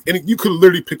picked any. You could have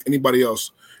literally picked anybody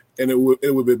else, and it would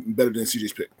have been better than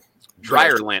CJ's pick.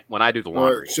 Dryer lint when I do the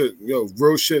laundry. Shit,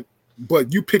 real shit.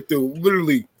 But you picked the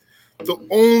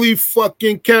only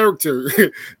fucking character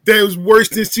that was worse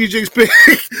than CJ's pick.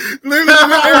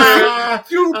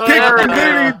 You picked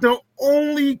literally the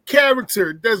only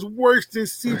character that's worse than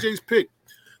CJ's pick.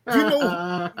 You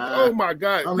know, oh my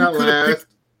God. I'm not last.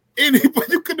 You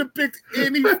could have picked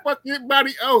any fucking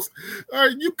body else. All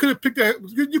right, you could have picked that.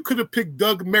 You could have picked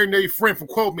Doug Marinelli friend from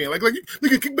Quote Man. Like you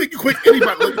could pick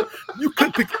anybody. Like, you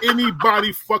could pick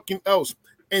anybody fucking else,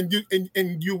 and you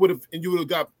would have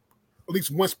got at least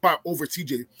one spot over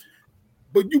CJ.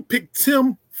 But you picked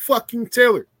Tim fucking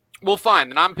Taylor. Well, fine.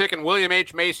 Then I'm picking William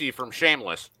H. Macy from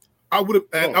Shameless. I would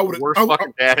have. Worst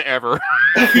fucking dad ever.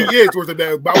 He is worse than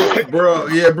that. But I would, bro. I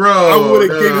would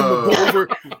have given him a vote over.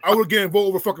 I would have given him a vote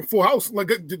over fucking Full House.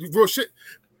 Like real shit.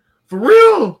 For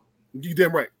real. You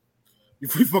damn right. You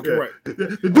fucking right.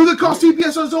 The dude that calls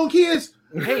CPS on his own kids.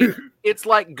 Hey, it's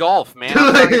like golf, man.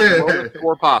 I'm trying to get the lowest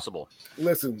score possible.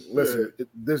 Listen.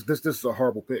 This is a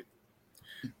horrible pick.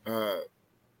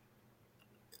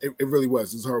 It really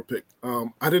was. It's a hard pick.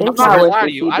 I didn't lie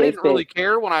to you. I didn't really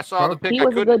care when I saw the pick. I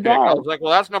couldn't pick. I was like,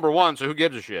 well, that's number 1, so who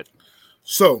gives a shit?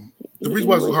 So the reason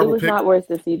why it's a horrible pick. It was not worse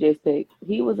than CJ's pick.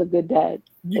 He was a good dad.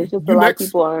 It's just a lot of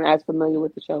people aren't as familiar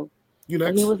with the show. You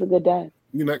next. He was a good dad.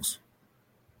 You next.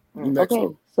 Okay,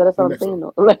 so that's what I'm saying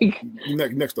though. Like you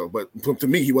next though, but to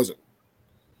me he wasn't.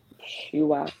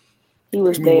 Wow, he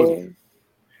was there.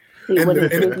 When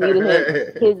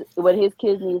his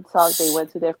kids needed talk, they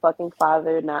went to their fucking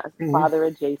father, not father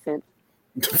adjacent.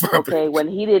 Okay, when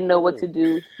he didn't know what to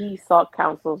do, he sought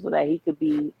counsel so that he could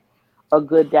be a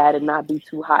good dad and not be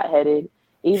too hot headed.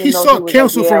 Even He though sought was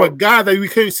counsel like, from a guy that we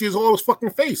couldn't see his whole fucking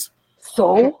face.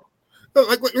 So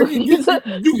Like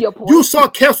you point?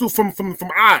 sought counsel from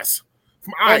eyes.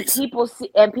 From eyes.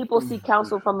 And people see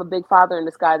counsel from a big father in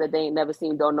the sky that they ain't never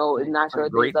seen, don't know, is not sure.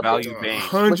 Great value being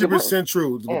 100%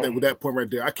 true with that point right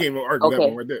there. I can't even argue that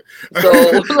one right there. So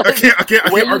I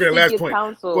can't argue the last point.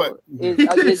 Counsel is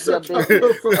against your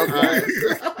business. Okay.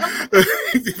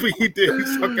 He did. He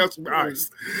sought counsel from eyes.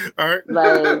 All right.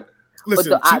 Like,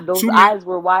 listen, but those eyes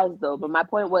were wise though. But my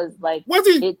point was like, was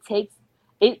he?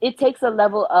 It takes a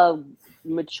level of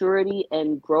maturity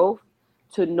and growth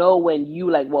to know when you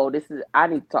like, whoa, I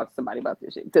need to talk to somebody about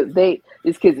this shit, because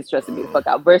these kids are stressing me the fuck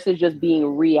out, versus just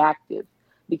being reactive.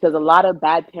 Because a lot of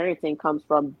bad parenting comes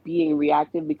from being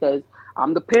reactive because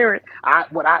I'm the parent.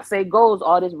 What I say goes,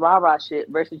 all this rah-rah shit,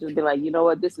 versus just being like, you know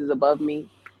what, this is above me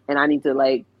and I need to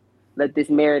like let this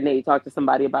marinate, talk to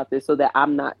somebody about this so that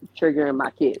I'm not triggering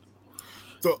my kids.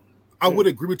 So I would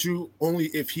agree with you only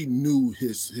if he knew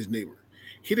his neighbor.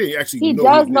 He didn't actually He know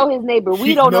does know his neighbor.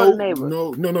 We don't know his neighbor.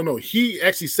 No. He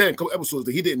actually said in a couple episodes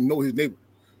that he didn't know his neighbor.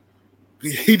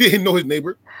 He didn't know his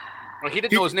neighbor. Well, he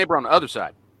didn't know his neighbor on the other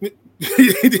side. he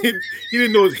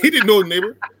didn't know his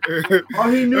neighbor.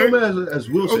 All he knew him as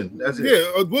Wilson. That's it.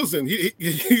 Yeah, Wilson. He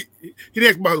didn't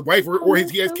ask about his wife or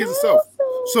he has kids himself.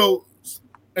 So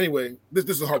anyway, this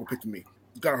is a Harper pick to me.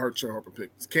 It's got a Harper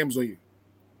pick. Cam's on you.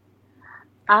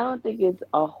 I don't think it's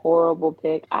a horrible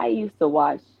pick. I used to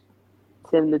watch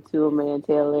Tim the Toolman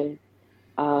Taylor.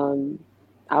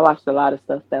 I watched a lot of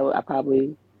stuff that I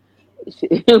probably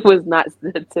it was not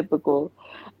the typical,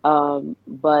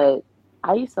 but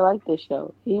I used to like this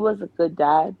show. He was a good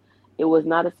dad. It was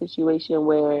not a situation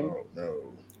where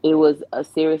it was a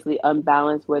seriously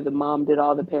unbalanced, where the mom did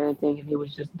all the parenting and he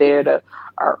was just there to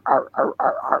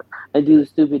and do the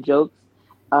stupid jokes.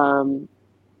 And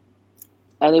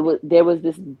there was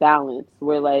this balance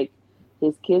where like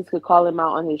his kids could call him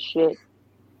out on his shit,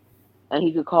 and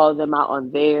he could call them out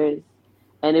on theirs,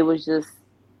 and they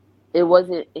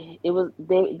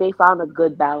found a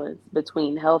good balance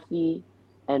between healthy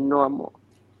and normal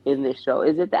in this show.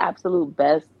 Is it the absolute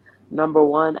best number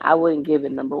one? I wouldn't give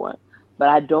it number one, but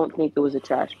I don't think it was a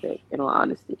trash pick, in all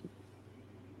honesty.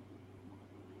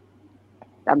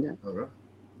 I'm done. Okay.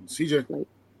 CJ.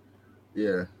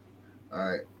 Yeah.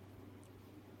 All right.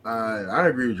 I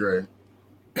agree with Dre.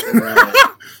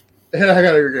 And I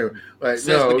gotta agree. Like,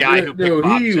 says the guy who picked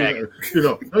Bob Saget.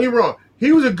 Don't get me wrong.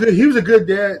 He was a good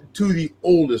dad to the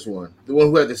oldest one, the one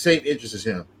who had the same interests as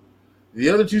him. The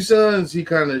other two sons, he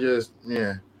kind of just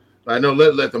let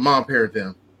the mom parent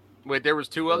them. Wait, there was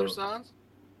two other sons?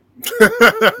 Yeah.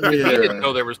 He didn't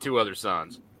know there was two other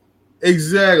sons.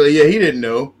 Exactly. Yeah, he didn't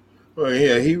know. Well,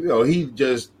 yeah, he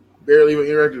just barely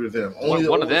interacted with them. Only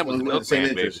one of them was the same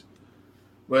interest.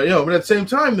 But but at the same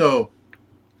time though,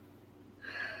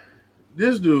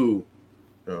 this dude,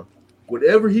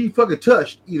 whatever he fucking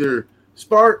touched, either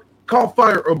sparked, caught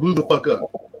fire, or blew the fuck up.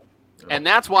 And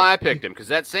that's why I picked him, because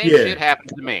that same shit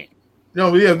happened to me.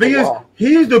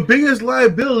 He is the biggest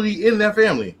liability in that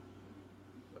family.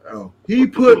 He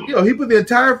put the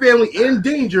entire family in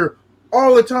danger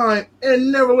all the time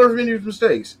and never learned from any of his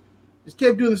mistakes. Just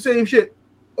kept doing the same shit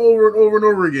over and over and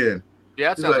over again.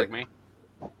 Yeah, that sounds like me.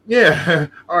 Yeah.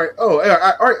 All right. Oh,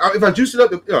 all right. If I juice it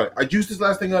up, I juiced this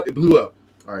last thing up. It blew up.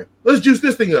 All right. Let's juice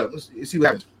this thing up. Let's see what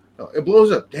happens. Oh, it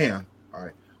blows up. Damn. All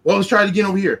right. Well, let's try it again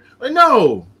over here. Like,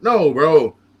 no,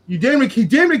 bro. He damn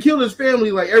near killed his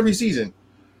family like every season.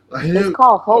 Like, it's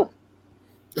called hope.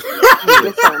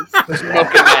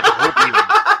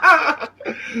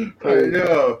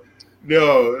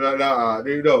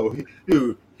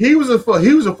 Dude. He was a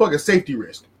fucking safety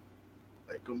risk.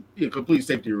 Complete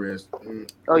safety risk.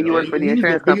 Oh, you work for the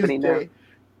insurance company now.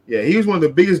 Yeah, he was one of the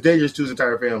biggest dangers to his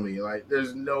entire family. Like,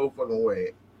 there's no fucking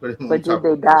way. But did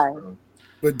they die?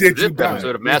 But did you die? This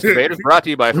episode of Masturbators brought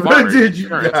to you by Farmers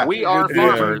Insurance. We are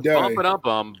farmers.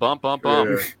 Bum.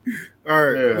 Yeah. All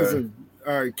right, listen.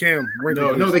 All right, Cam.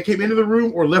 No, they came into the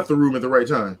room or left the room at the right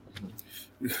time.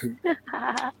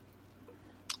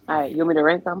 All right, you want me to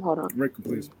rank them? Hold on. Rank them,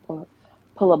 please.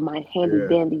 Pull up my handy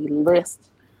dandy list.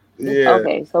 Yeah.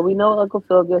 Okay, so we know Uncle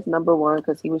Phil gets number one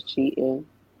because he was cheating.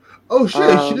 Oh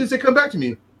shit! She didn't say come back to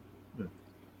me.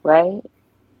 Right?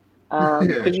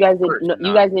 Because you guys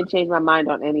didn't change my mind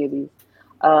on any of these.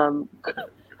 How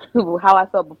I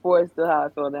felt before is still how I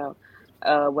feel now.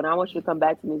 When I want you to come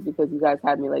back to me is because you guys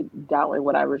had me like doubting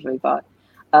what I originally thought.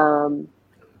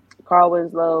 Carl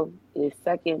Winslow is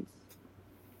second.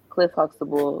 Cliff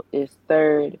Huxtable is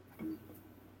third.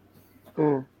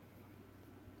 They're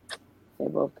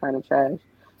both kind of trash.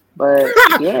 But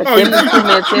yeah, Tim the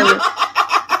Toolman Taylor.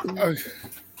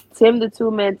 Tim the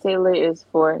Two Man Taylor is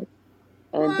fourth,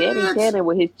 and Danny Tanner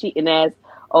with his cheating ass.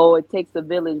 Oh, it takes a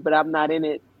village, but I'm not in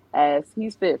it. Ass.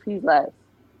 He's fifth. He's last.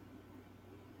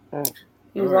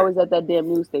 He was always at that damn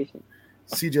news station.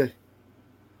 CJ.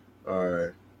 All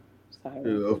right. Sorry.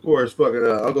 Dude, of course, fucking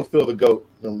Uncle Phil the GOAT,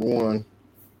 number one.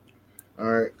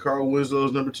 All right. Carl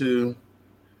Winslow's number two.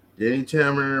 Danny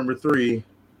Tanner, number three.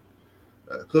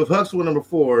 Cliff Huxtable, number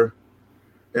four.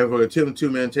 And for Tim the Two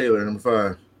Man Taylor, number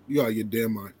five. You out of your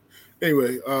damn mind.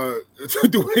 Anyway,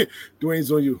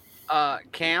 Dwayne's on you.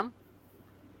 Cam,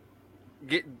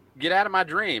 get out of my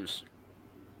dreams.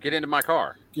 Get into my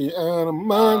car. Get out of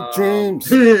my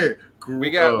dreams. We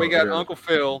got Uncle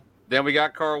Phil. Then we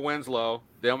got Carl Winslow.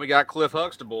 Then we got Cliff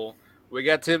Huxtable. We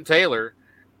got Tim Taylor,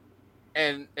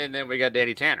 and then we got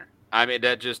Danny Tanner. I mean,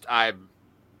 that just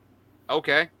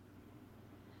okay.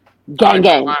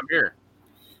 Gang. I'm here.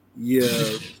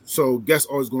 Yeah. So guess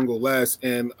always gonna go last,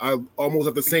 and I almost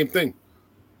have the same thing.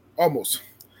 Almost.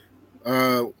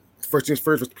 First things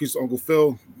first, rest in peace to Uncle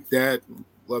Phil. Dad,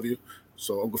 love you.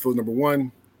 So Uncle Phil's number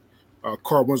one.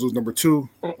 Carl Winslow's number two.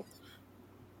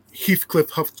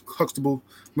 Heathcliff Huxtable,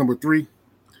 number three.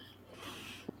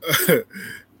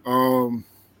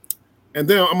 And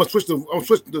then I'm gonna switch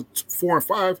to 4 and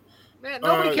 5. Man,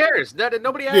 nobody cares.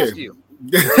 Nobody asked you.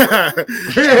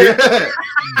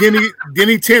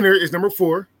 Denny Tanner is number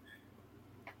 4,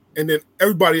 and then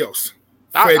everybody else.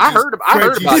 I heard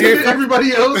about it.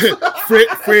 Everybody else.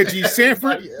 Fred G.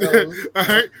 Sanford. All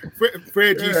right,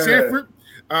 Fred G. Sanford.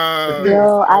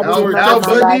 Yo, I remember my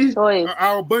last choice.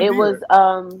 Al Bundy.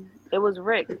 It was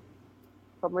Rick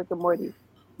from Rick and Morty.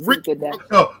 Rick.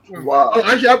 Oh, wow. Oh,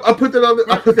 actually, I put that on.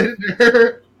 I put that in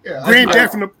there. Yeah,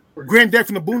 Granddad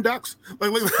from the Boondocks.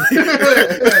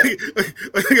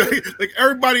 Like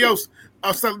everybody else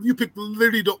outside, you picked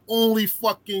literally the only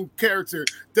fucking character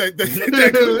that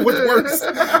works.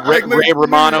 Ray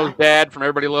Romano's dad from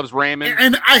Everybody Loves Raymond.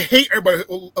 And I hate Everybody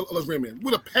Loves Raymond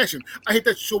with a passion. I hate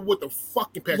that show with a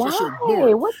fucking passion. Why? That show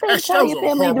boring. What the that hell show's your a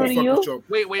family horrible do to fucking you? show.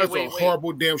 Wait. That's a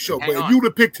horrible damn show. Hang But on. if you'd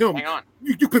have picked him, Hang on.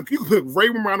 you could pick Ray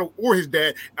Romano or his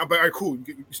dad. I'm like, all right, cool.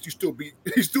 You still beat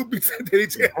Danny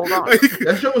Tanner. Hold on.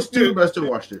 That show was stupid, but I still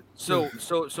watched it. So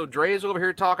Dre is over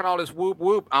here talking all this whoop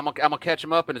whoop. I'm gonna catch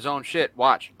him up in his own shit.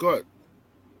 Watch. Go ahead.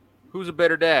 Who's a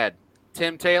better dad,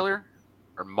 Tim or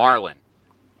Marlon?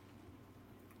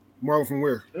 Marlon from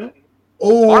where?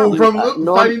 Oh, from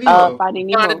Finding Nemo. Finding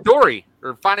Nemo. Finding Dory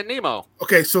or Finding Nemo.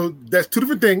 Okay, so that's two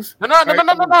different things. No. Just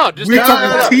We're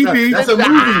talking TV. That's a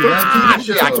movie. That's a TV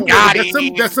show. Got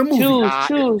him. That's a movie.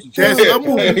 Choose. That's a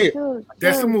movie.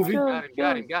 That's a movie.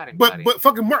 Got him. But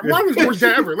fucking Marlon's the worst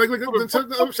dad ever. Like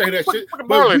I'm saying that shit.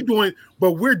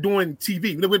 But we're doing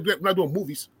TV. We're not doing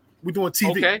movies. We're doing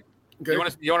TV. Okay. You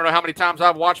want to know how many times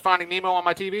I've watched Finding Nemo on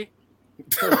my TV?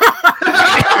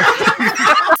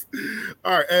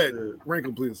 All right, Ed, rank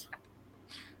them, please.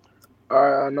 All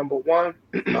right, number 1,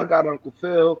 I got Uncle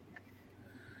Phil.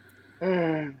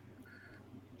 Number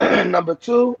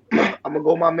 2, I'm gonna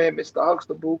go my man, Mr.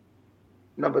 Huxtable.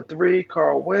 Number 3,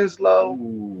 Carl Winslow.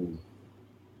 Ooh.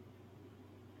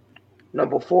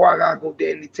 Number 4, I gotta go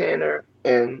Danny Tanner,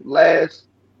 and last,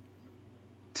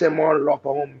 Tim Arnold off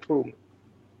of Home Improvement.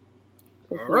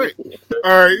 All right.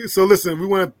 So listen, we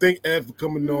want to thank Ed for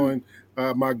coming on.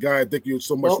 My guy, thank you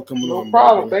so much for coming on. No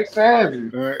problem. Thanks for having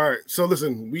me. All right. So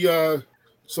listen,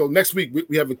 so next week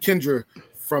we have a Kendra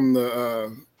from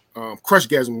the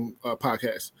Crushgasm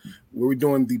podcast, where we're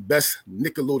doing the best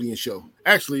Nickelodeon show.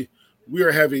 Actually, we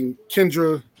are having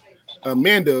Kendra,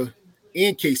 Amanda,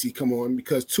 and Casey come on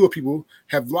because 2 people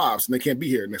have lives and they can't be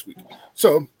here next week.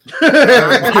 So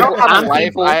I don't have a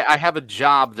life. I have a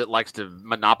job that likes to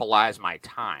monopolize my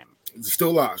time.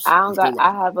 Still lives. I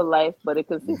have a life, but it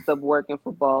consists of work and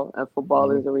football, and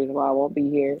football is the reason why I won't be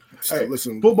here. So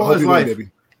listen, football is life,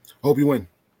 baby. Hope you win.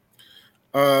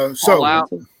 So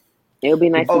it'll be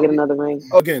nice to get another ring.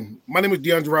 Again, my name is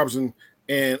DeAndre Robinson,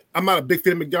 and I'm not a big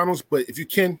fan of McDonald's, but if you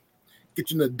can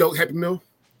get you an adult Happy Meal.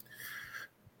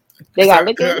 They got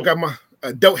liquor? I got my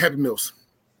adult Happy Meals.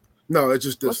 No, it's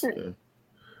just this.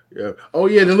 Yeah. Oh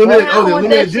yeah, the limited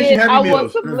edition Happy Meals. I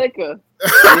want some liquor.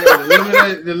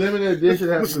 The limited edition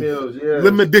Happy Meals. Yeah.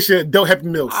 Limited edition adult Happy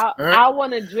Meals. I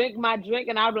want to drink my drink,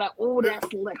 and I'll be like, "Oh,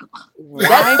 that's liquor."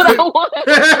 That's what I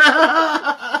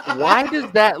want. Why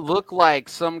does that look like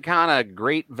some kind of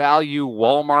great value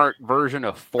Walmart version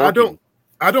of Forky?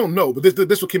 I don't know, but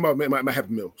this what came out my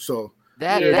Happy Meal. So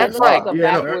that's like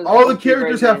all the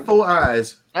characters have full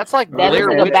eyes. That's like that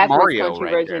Blair is like a Witch backwards Mario country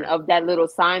right version there. of that little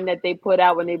sign that they put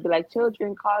out when they be like,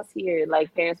 "Children cost here."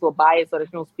 Like parents will buy it so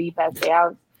there's no speed past their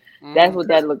house. That's what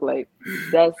that looked like.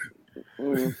 That's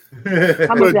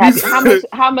How much?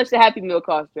 How much the Happy Meal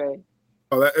cost, Dre?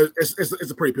 Oh,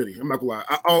 it's a pretty pity. I'm not gonna lie.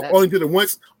 I only did it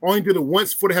once. Only did it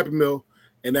once for the Happy Meal,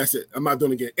 and that's it. I'm not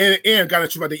doing it again. And got to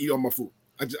try to eat all my food.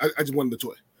 I just wanted the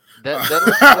toy. That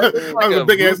looks like a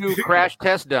big voodoo crash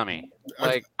test dummy.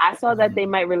 Like I saw that they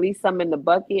might release some in the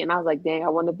bucket, and I was like, dang, I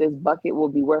wonder if this bucket will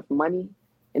be worth money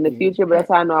in the future. But that's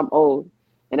how I know I'm old,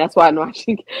 and that's why I know I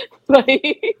should.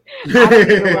 Like, I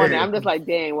don't even want it. I'm just like,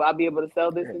 dang, will I be able to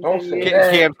sell this in 10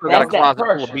 years? Cam's got a closet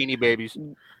full of Beanie Babies.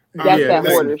 That's that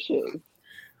hoarder shit.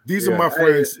 These are my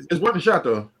friends. It's worth a shot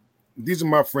though. These are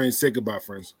my friends. Say goodbye,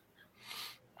 friends.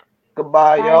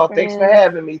 Goodbye, y'all. Thanks for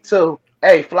having me too.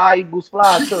 Hey, fly Eagles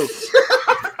fly too.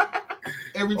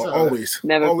 Every time. Always.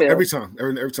 Never always, fail. every time.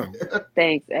 Every time.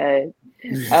 Thanks, Ed.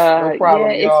 No problem,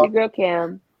 it's y'all. your girl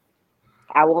Cam.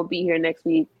 I won't be here next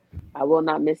week. I will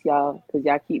not miss y'all because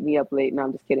y'all keep me up late. No,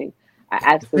 I'm just kidding. I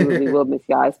absolutely will miss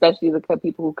y'all, especially the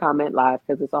people who comment live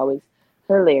because it's always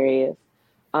hilarious.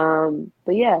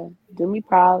 But yeah, do me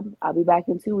proud. I'll be back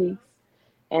in 2 weeks.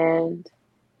 And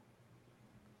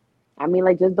I mean,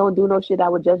 like, just don't do no shit I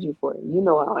would judge you for. You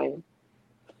know how I am.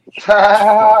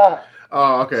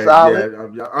 Oh, okay.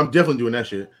 Solid. Yeah, I'm definitely doing that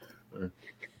shit.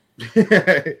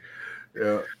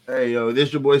 Yeah. Hey, yo,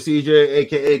 this your boy CJ,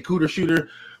 aka Cooter Shooter.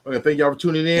 Thank y'all for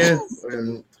tuning in,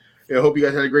 and I hope you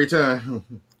guys had a great time.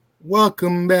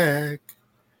 Welcome back.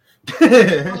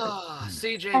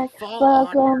 CJ, fall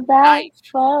on night.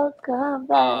 Welcome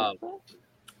back.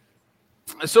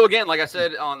 So again, like I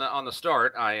said on the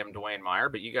start, I am Dwayne Meyer,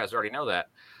 but you guys already know that.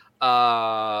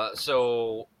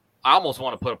 So I almost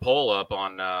want to put a poll up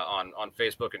on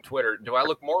Facebook and Twitter. Do I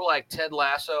look more like Ted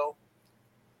Lasso,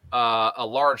 a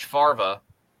large Farva,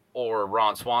 or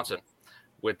Ron Swanson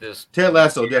with this Ted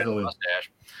Lasso, definitely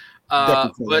mustache?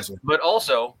 Definitely But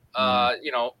also,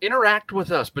 interact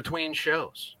with us between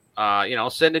shows.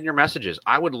 Send in your messages.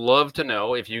 I would love to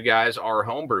know if you guys are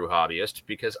homebrew hobbyists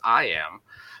because I am.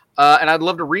 And I'd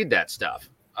love to read that stuff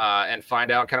and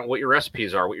find out kind of what your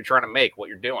recipes are, what you're trying to make, what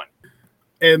you're doing.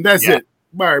 And that's it.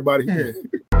 Bye, everybody.